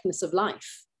correctness of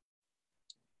life.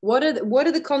 What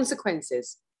are the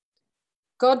consequences?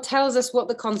 God tells us what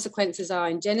the consequences are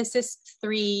in Genesis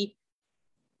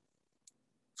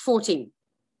 3:14.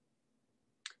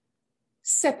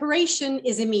 Separation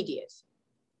is immediate.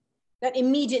 That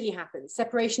immediately happens.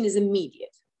 Separation is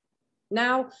immediate.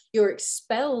 Now you're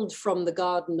expelled from the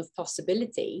garden of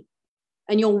possibility,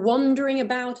 and you're wandering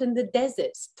about in the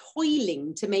deserts,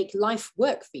 toiling to make life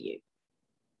work for you.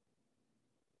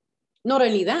 Not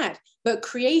only that, but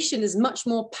creation is much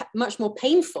more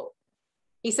painful.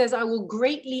 He says, I will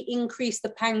greatly increase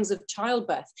the pangs of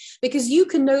childbirth, because you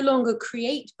can no longer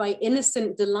create by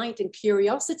innocent delight and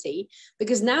curiosity,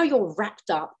 because now you're wrapped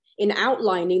up in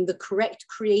outlining the correct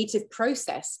creative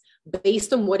process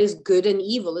based on what is good and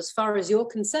evil as far as you're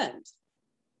concerned.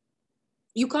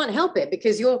 You can't help it,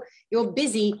 because you're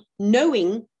busy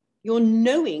knowing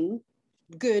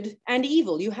good and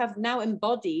evil. You have now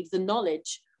embodied the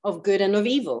knowledge of good and of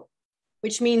evil,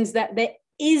 which means that there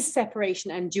is separation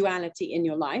and duality in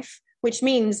your life, which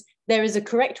means there is a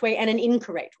correct way and an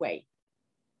incorrect way.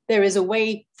 There is a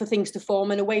way for things to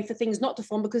form and a way for things not to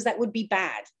form, because that would be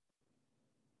bad,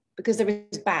 because there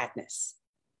is badness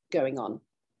going on.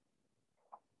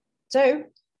 So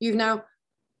you've now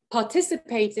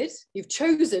participated, you've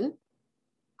chosen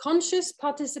conscious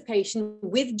participation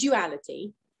with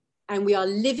duality, and we are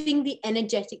living the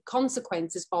energetic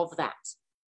consequences of that.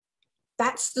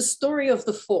 That's the story of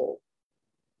the fall.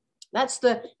 That's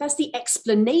the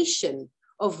explanation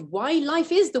of why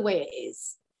life is the way it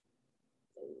is.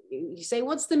 You say,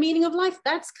 what's the meaning of life?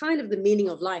 That's kind of the meaning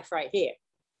of life right here,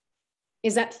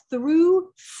 is that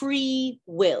through free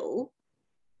will,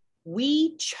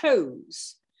 we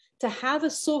chose to have a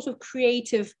sort of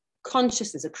creative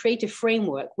consciousness, a creative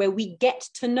framework where we get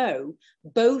to know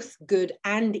both good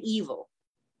and evil.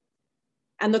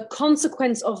 And the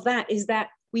consequence of that is that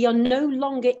we are no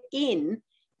longer in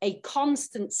a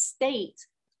constant state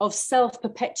of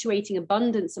self-perpetuating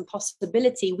abundance and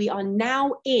possibility. We are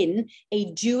now in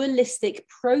a dualistic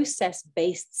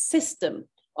process-based system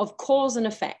of cause and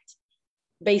effect,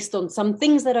 based on some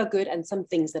things that are good and some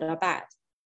things that are bad.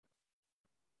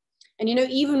 And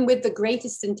even with the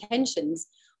greatest intentions,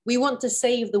 we want to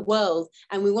save the world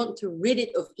and we want to rid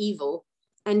it of evil.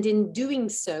 And in doing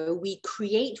so, we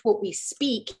create what we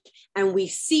speak and we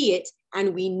see it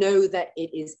and we know that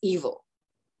it is evil.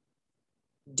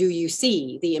 Do you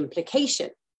see the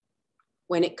implication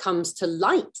when it comes to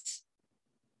light?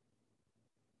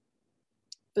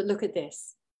 But look at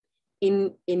this.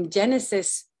 In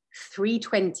Genesis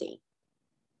 3:20.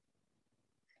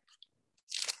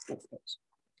 Next page.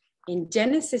 In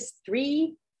Genesis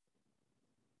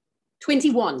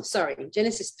 3:21,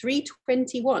 Genesis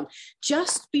 3:21,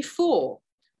 just before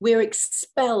we're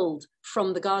expelled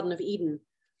from the Garden of Eden,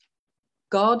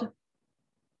 God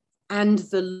and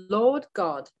the Lord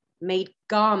God made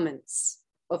garments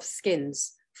of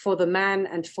skins for the man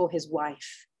and for his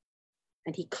wife,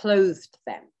 and he clothed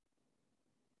them.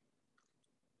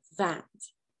 That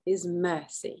is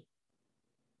mercy.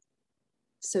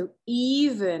 So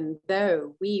even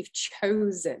though we've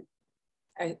chosen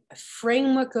a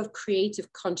framework of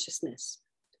creative consciousness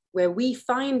where we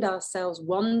find ourselves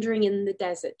wandering in the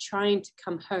desert trying to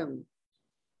come home,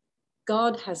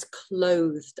 God has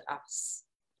clothed us.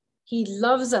 He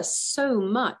loves us so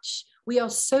much. We are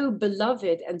so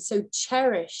beloved and so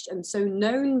cherished and so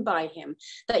known by him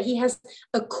that he has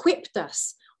equipped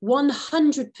us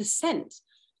 100%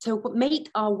 to make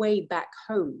our way back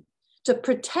home, to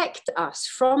protect us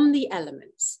from the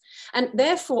elements. And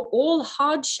therefore, all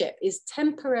hardship is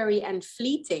temporary and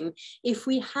fleeting if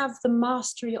we have the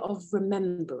mastery of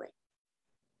remembering.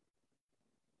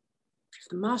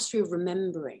 The mastery of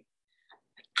remembering.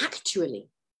 Actually,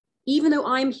 even though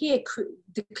I'm here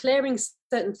declaring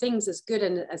certain things as good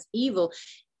and as evil,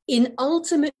 in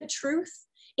ultimate truth,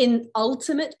 in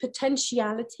ultimate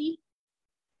potentiality,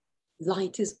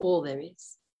 light is all there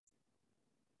is.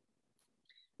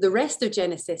 The rest of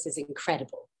Genesis is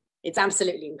incredible. It's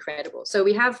absolutely incredible. So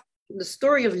we have the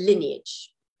story of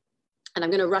lineage, and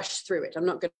I'm going to rush through it. I'm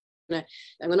not going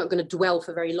to dwell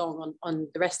for very long on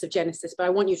the rest of Genesis, but I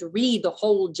want you to read the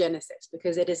whole Genesis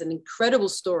because it is an incredible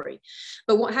story.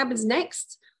 But what happens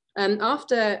next,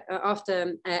 after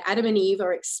Adam and Eve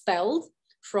are expelled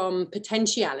from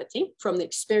potentiality, from the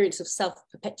experience of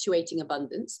self-perpetuating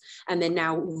abundance, and they're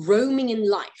now roaming in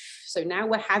life. So now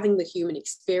we're having the human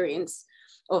experience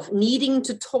of needing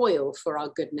to toil for our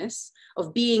goodness,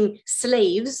 of being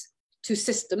slaves to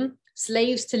system,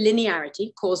 slaves to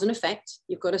linearity, cause and effect.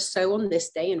 You've got to sow on this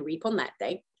day and reap on that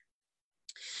day.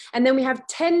 And then we have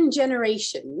 10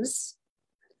 generations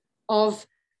of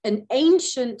an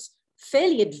ancient,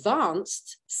 fairly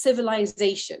advanced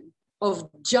civilization of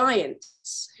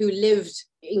giants who lived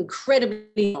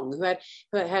incredibly long,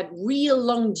 who had real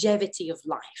longevity of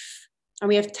life. And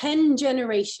we have 10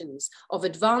 generations of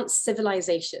advanced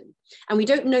civilization. And we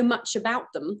don't know much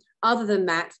about them other than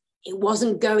that it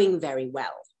wasn't going very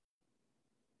well.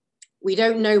 We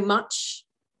don't know much,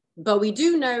 but we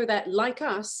do know that, like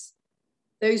us,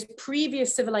 those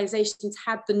previous civilizations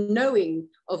had the knowing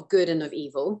of good and of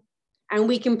evil. And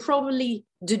we can probably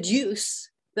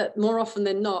deduce that more often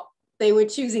than not, they were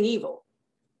choosing evil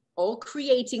or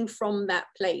creating from that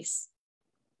place.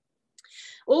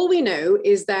 All we know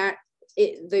is that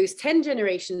those 10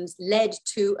 generations led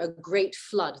to a great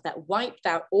flood that wiped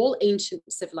out all ancient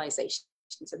civilizations.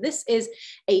 So this is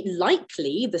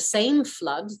likely the same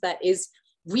flood that is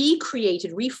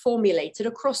recreated, reformulated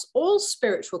across all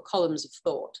spiritual columns of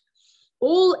thought.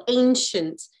 All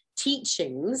ancient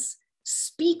teachings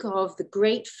speak of the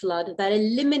great flood that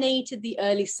eliminated the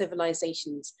early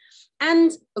civilizations.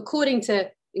 And according to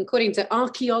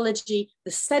archaeology,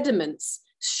 the sediments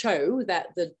show that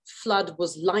the flood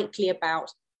was likely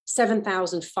about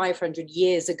 7,500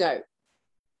 years ago.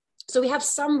 So we have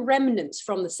some remnants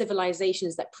from the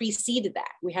civilizations that preceded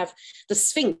that. We have the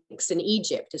Sphinx in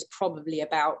Egypt is probably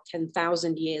about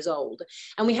 10,000 years old.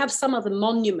 And we have some other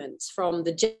monuments from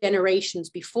the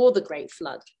generations before the Great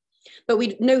Flood. But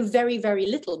we know very, very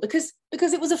little because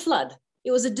it was a flood.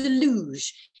 It was a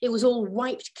deluge. It was all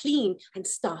wiped clean and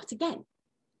start again.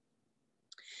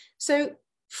 So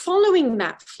following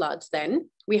that flood, then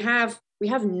we have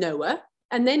Noah,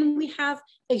 and then we have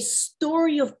a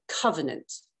story of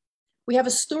covenant. We have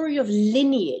a story of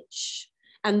lineage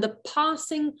and the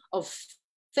passing of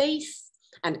faith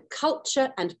and culture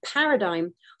and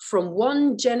paradigm from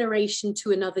one generation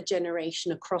to another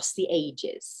generation across the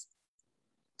ages.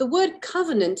 The word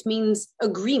covenant means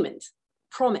agreement,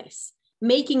 promise,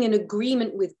 making an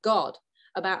agreement with God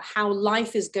about how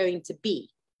life is going to be,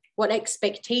 what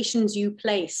expectations you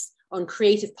place on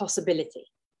creative possibility,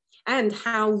 and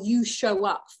how you show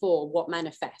up for what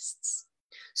manifests.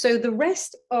 So the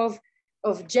rest of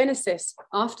Genesis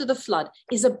after the flood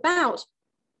is about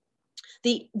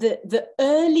the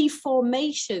early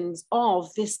formations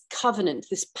of this covenant,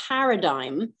 this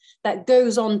paradigm that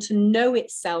goes on to know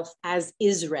itself as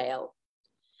Israel.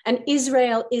 And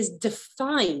Israel is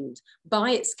defined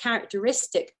by its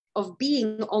characteristic of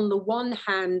being, on the one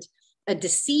hand, a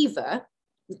deceiver,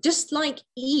 just like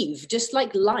Eve, just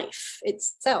like life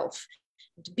itself,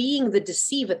 being the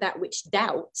deceiver, that which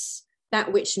doubts,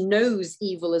 that which knows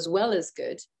evil as well as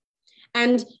good,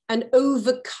 and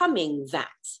overcoming that.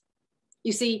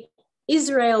 You see,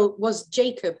 Israel was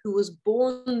Jacob, who was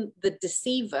born the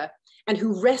deceiver and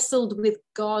who wrestled with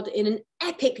God in an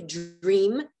epic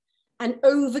dream and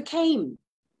overcame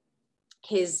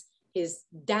his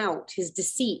doubt, his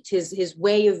deceit, his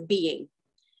way of being,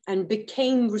 and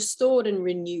became restored and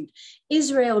renewed.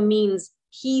 Israel means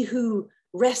he who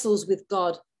wrestles with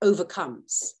God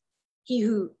overcomes. He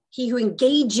who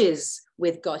engages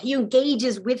with God, he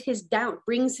engages with his doubt,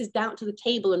 brings his doubt to the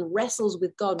table and wrestles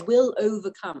with God, will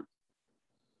overcome.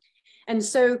 And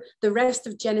so the rest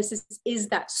of Genesis is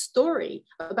that story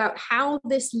about how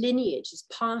this lineage is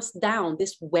passed down,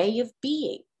 this way of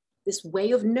being, this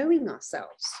way of knowing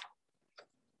ourselves.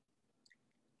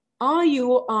 Are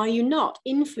you or are you not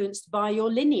influenced by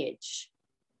your lineage?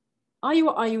 Are you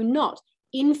or are you not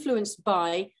influenced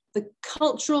by the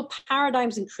cultural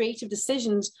paradigms and creative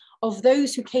decisions of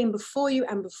those who came before you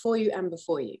and before you and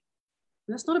before you?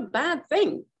 And that's not a bad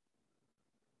thing.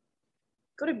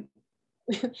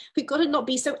 We've got to not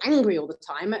be so angry all the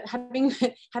time at having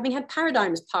had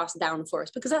paradigms passed down for us,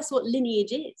 because that's what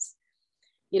lineage is.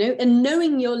 And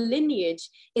knowing your lineage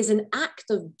is an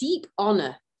act of deep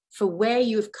honor for where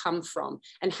you've come from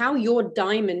and how your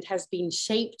diamond has been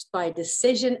shaped by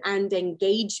decision and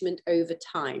engagement over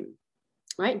time,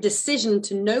 right? Decision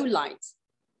to know light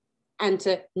and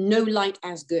to know light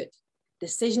as good.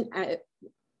 Decision and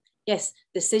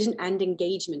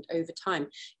engagement over time.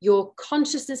 Your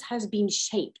consciousness has been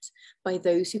shaped by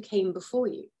those who came before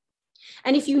you.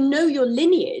 And if you know your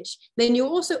lineage, then you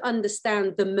also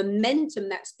understand the momentum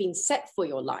that's been set for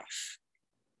your life,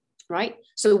 right?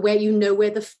 So where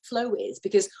the flow is,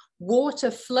 because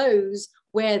water flows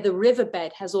where the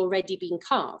riverbed has already been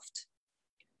carved.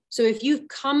 So if you've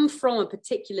come from a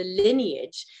particular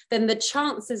lineage, then the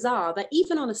chances are that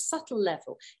even on a subtle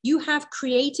level, you have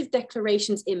creative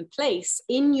declarations in place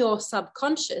in your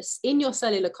subconscious, in your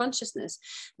cellular consciousness,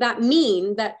 that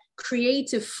mean that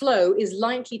creative flow is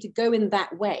likely to go in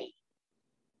that way.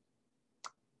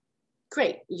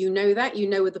 Great, you know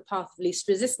where the path of least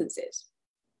resistance is.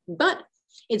 But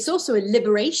it's also a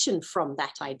liberation from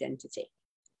that identity.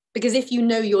 Because if you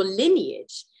know your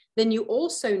lineage, then you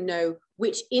also know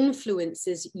which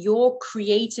influences you're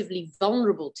creatively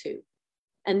vulnerable to.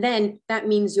 And then that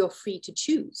means you're free to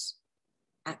choose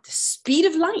at the speed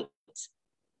of light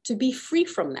to be free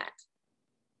from that,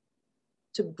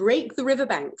 to break the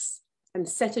riverbanks and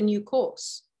set a new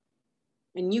course.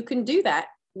 And you can do that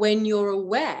when you're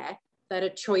aware that a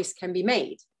choice can be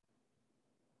made.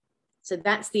 So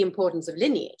that's the importance of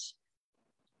lineage.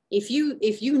 If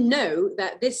you know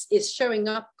that this is showing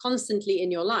up constantly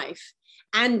in your life,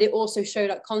 and it also showed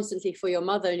up constantly for your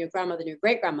mother and your grandmother and your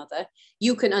great-grandmother,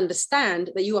 you can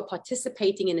understand that you are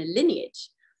participating in a lineage.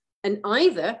 And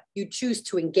either you choose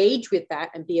to engage with that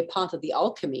and be a part of the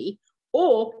alchemy,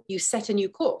 or you set a new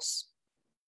course.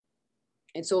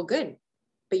 It's all good,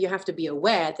 but you have to be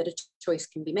aware that a choice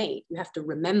can be made. You have to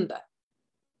remember.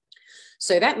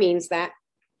 So that means that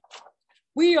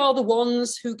we are the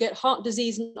ones who get heart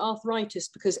disease and arthritis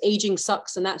because aging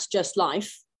sucks and that's just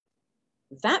life.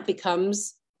 That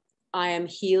becomes, I am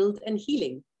healed and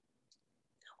healing.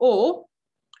 Or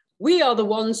we are the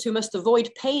ones who must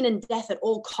avoid pain and death at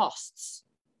all costs.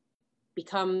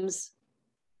 Becomes,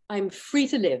 I'm free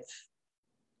to live.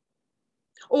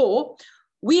 Or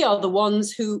we are the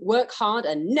ones who work hard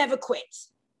and never quit.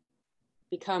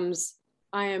 Becomes,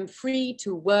 I am free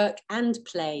to work and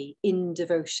play in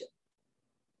devotion.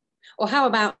 Or how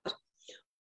about,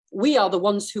 we are the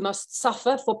ones who must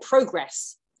suffer for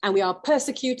progress and we are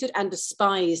persecuted and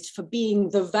despised for being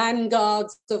the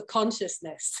vanguards of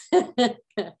consciousness.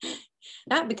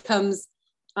 That becomes,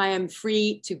 I am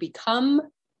free to become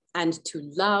and to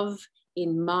love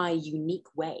in my unique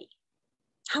way.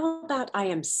 How about I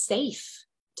am safe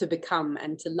to become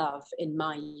and to love in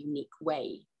my unique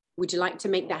way? Would you like to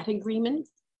make that agreement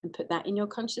and put that in your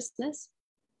consciousness?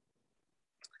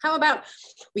 How about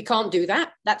we can't do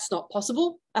that? That's not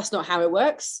possible. That's not how it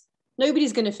works.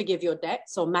 Nobody's going to forgive your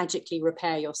debts or magically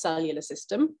repair your cellular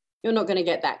system. You're not going to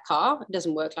get that car. It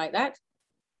doesn't work like that.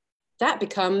 That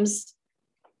becomes,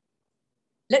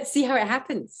 let's see how it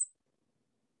happens.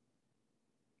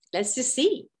 Let's just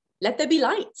see. Let there be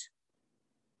light.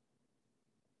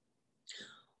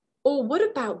 Or what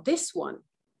about this one?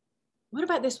 What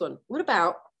about this one? What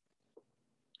about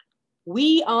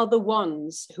we are the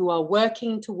ones who are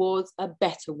working towards a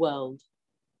better world?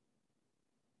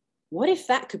 What if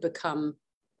that could become,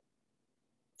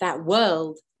 that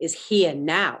world is here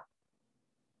now.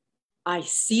 I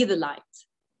see the light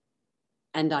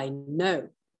and I know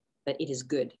that it is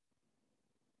good.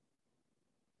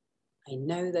 I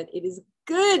know that it is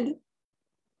good.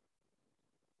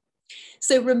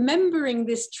 So remembering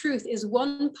this truth is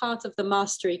one part of the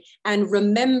mastery, and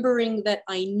remembering that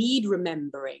I need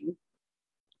remembering,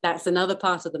 that's another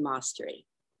part of the mastery.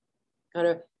 You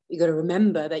got to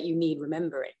remember that you need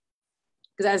remembering.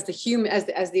 Because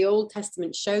as the Old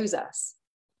Testament shows us,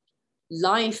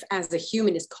 life as a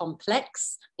human is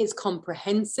complex, it's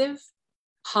comprehensive.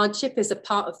 Hardship is a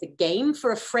part of the game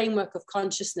for a framework of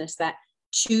consciousness that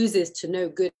chooses to know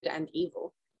good and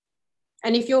evil.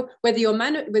 And whether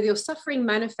your suffering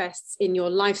manifests in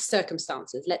your life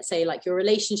circumstances, let's say like your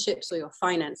relationships or your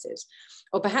finances,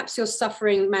 or perhaps your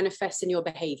suffering manifests in your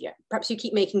behavior. Perhaps you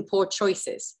keep making poor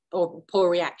choices or poor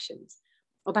reactions.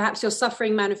 Or perhaps your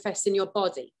suffering manifests in your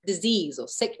body, disease or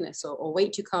sickness or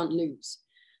weight you can't lose.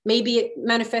 Maybe it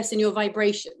manifests in your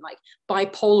vibration, like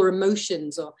bipolar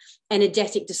emotions or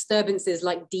energetic disturbances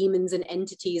like demons and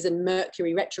entities and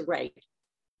Mercury retrograde.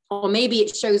 Or maybe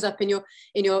it shows up in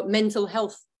your mental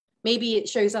health. Maybe it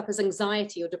shows up as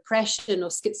anxiety or depression or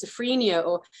schizophrenia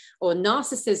or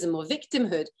narcissism or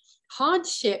victimhood.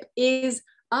 Hardship is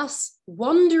us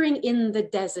wandering in the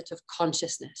desert of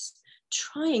consciousness,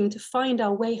 trying to find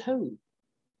our way home.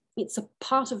 It's a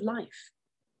part of life.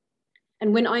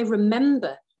 And when I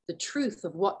remember the truth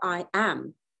of what I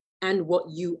am and what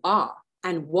you are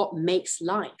and what makes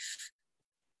life,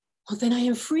 well, then I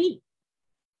am free.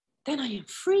 Then I am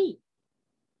free.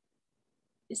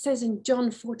 It says in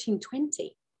John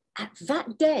 14:20, at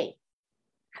that day,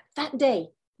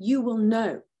 you will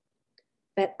know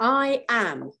that I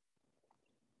am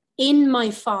in my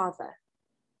Father,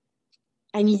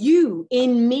 and you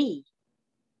in me,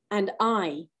 and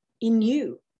I in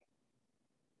you.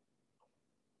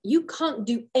 You can't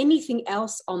do anything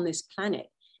else on this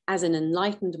planet as an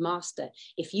enlightened master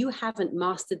if you haven't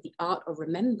mastered the art of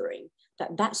remembering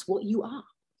that that's what you are.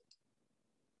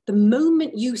 The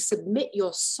moment you submit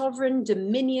your sovereign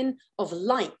dominion of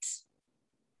light,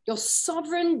 your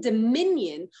sovereign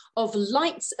dominion of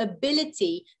light's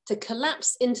ability to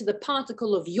collapse into the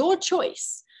particle of your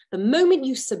choice, the moment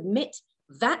you submit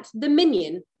that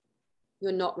dominion,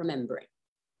 you're not remembering.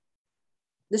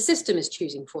 The system is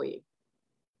choosing for you.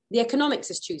 The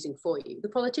economics is choosing for you. The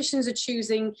politicians are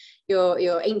choosing,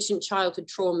 your ancient childhood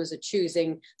traumas are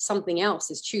choosing, something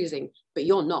else is choosing, but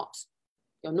you're not.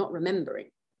 You're not remembering.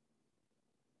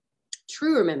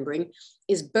 True remembering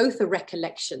is both a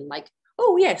recollection, like,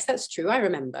 oh yes, that's true, I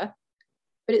remember.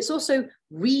 But it's also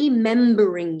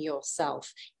remembering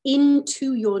yourself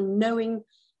into your knowing,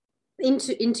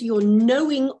 into your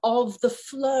knowing of the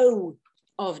flow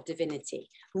of divinity,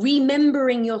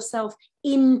 remembering yourself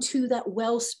into that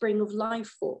wellspring of life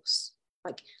force,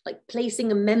 like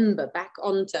placing a member back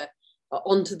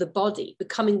onto the body,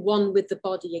 becoming one with the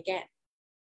body again,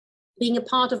 being a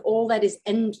part of all that is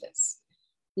endless,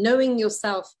 knowing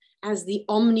yourself as the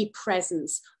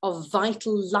omnipresence of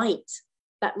vital light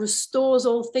that restores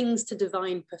all things to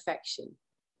divine perfection.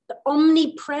 The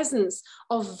omnipresence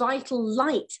of vital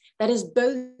light that is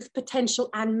both potential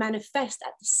and manifest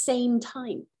at the same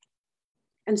time.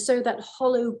 And so that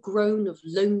hollow groan of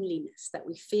loneliness that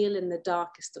we feel in the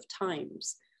darkest of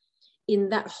times, in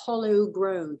that hollow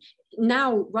groan,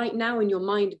 right now in your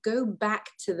mind, go back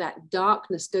to that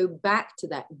darkness, go back to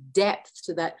that depth,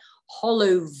 to that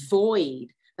hollow void,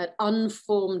 that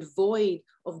unformed void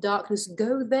of darkness.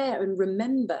 Go there and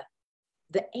remember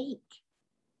the ache.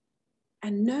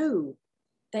 And know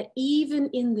that even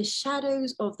in the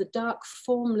shadows of the dark,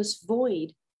 formless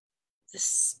void, the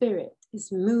Spirit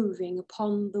is moving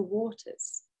upon the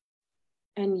waters.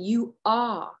 and you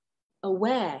are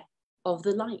aware of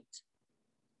the light.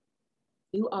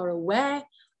 You are aware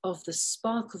of the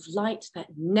spark of light that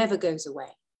never goes away.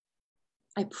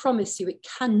 I promise you it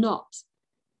cannot,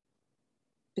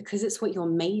 because it's what you're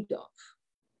made of.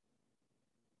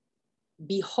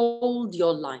 Behold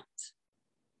your light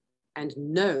and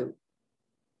know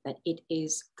that it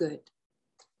is good.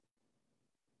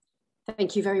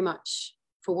 Thank you very much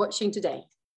for watching today.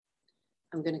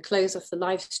 I'm going to close off the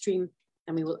live stream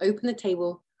and we will open the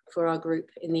table for our group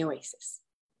in the Oasis.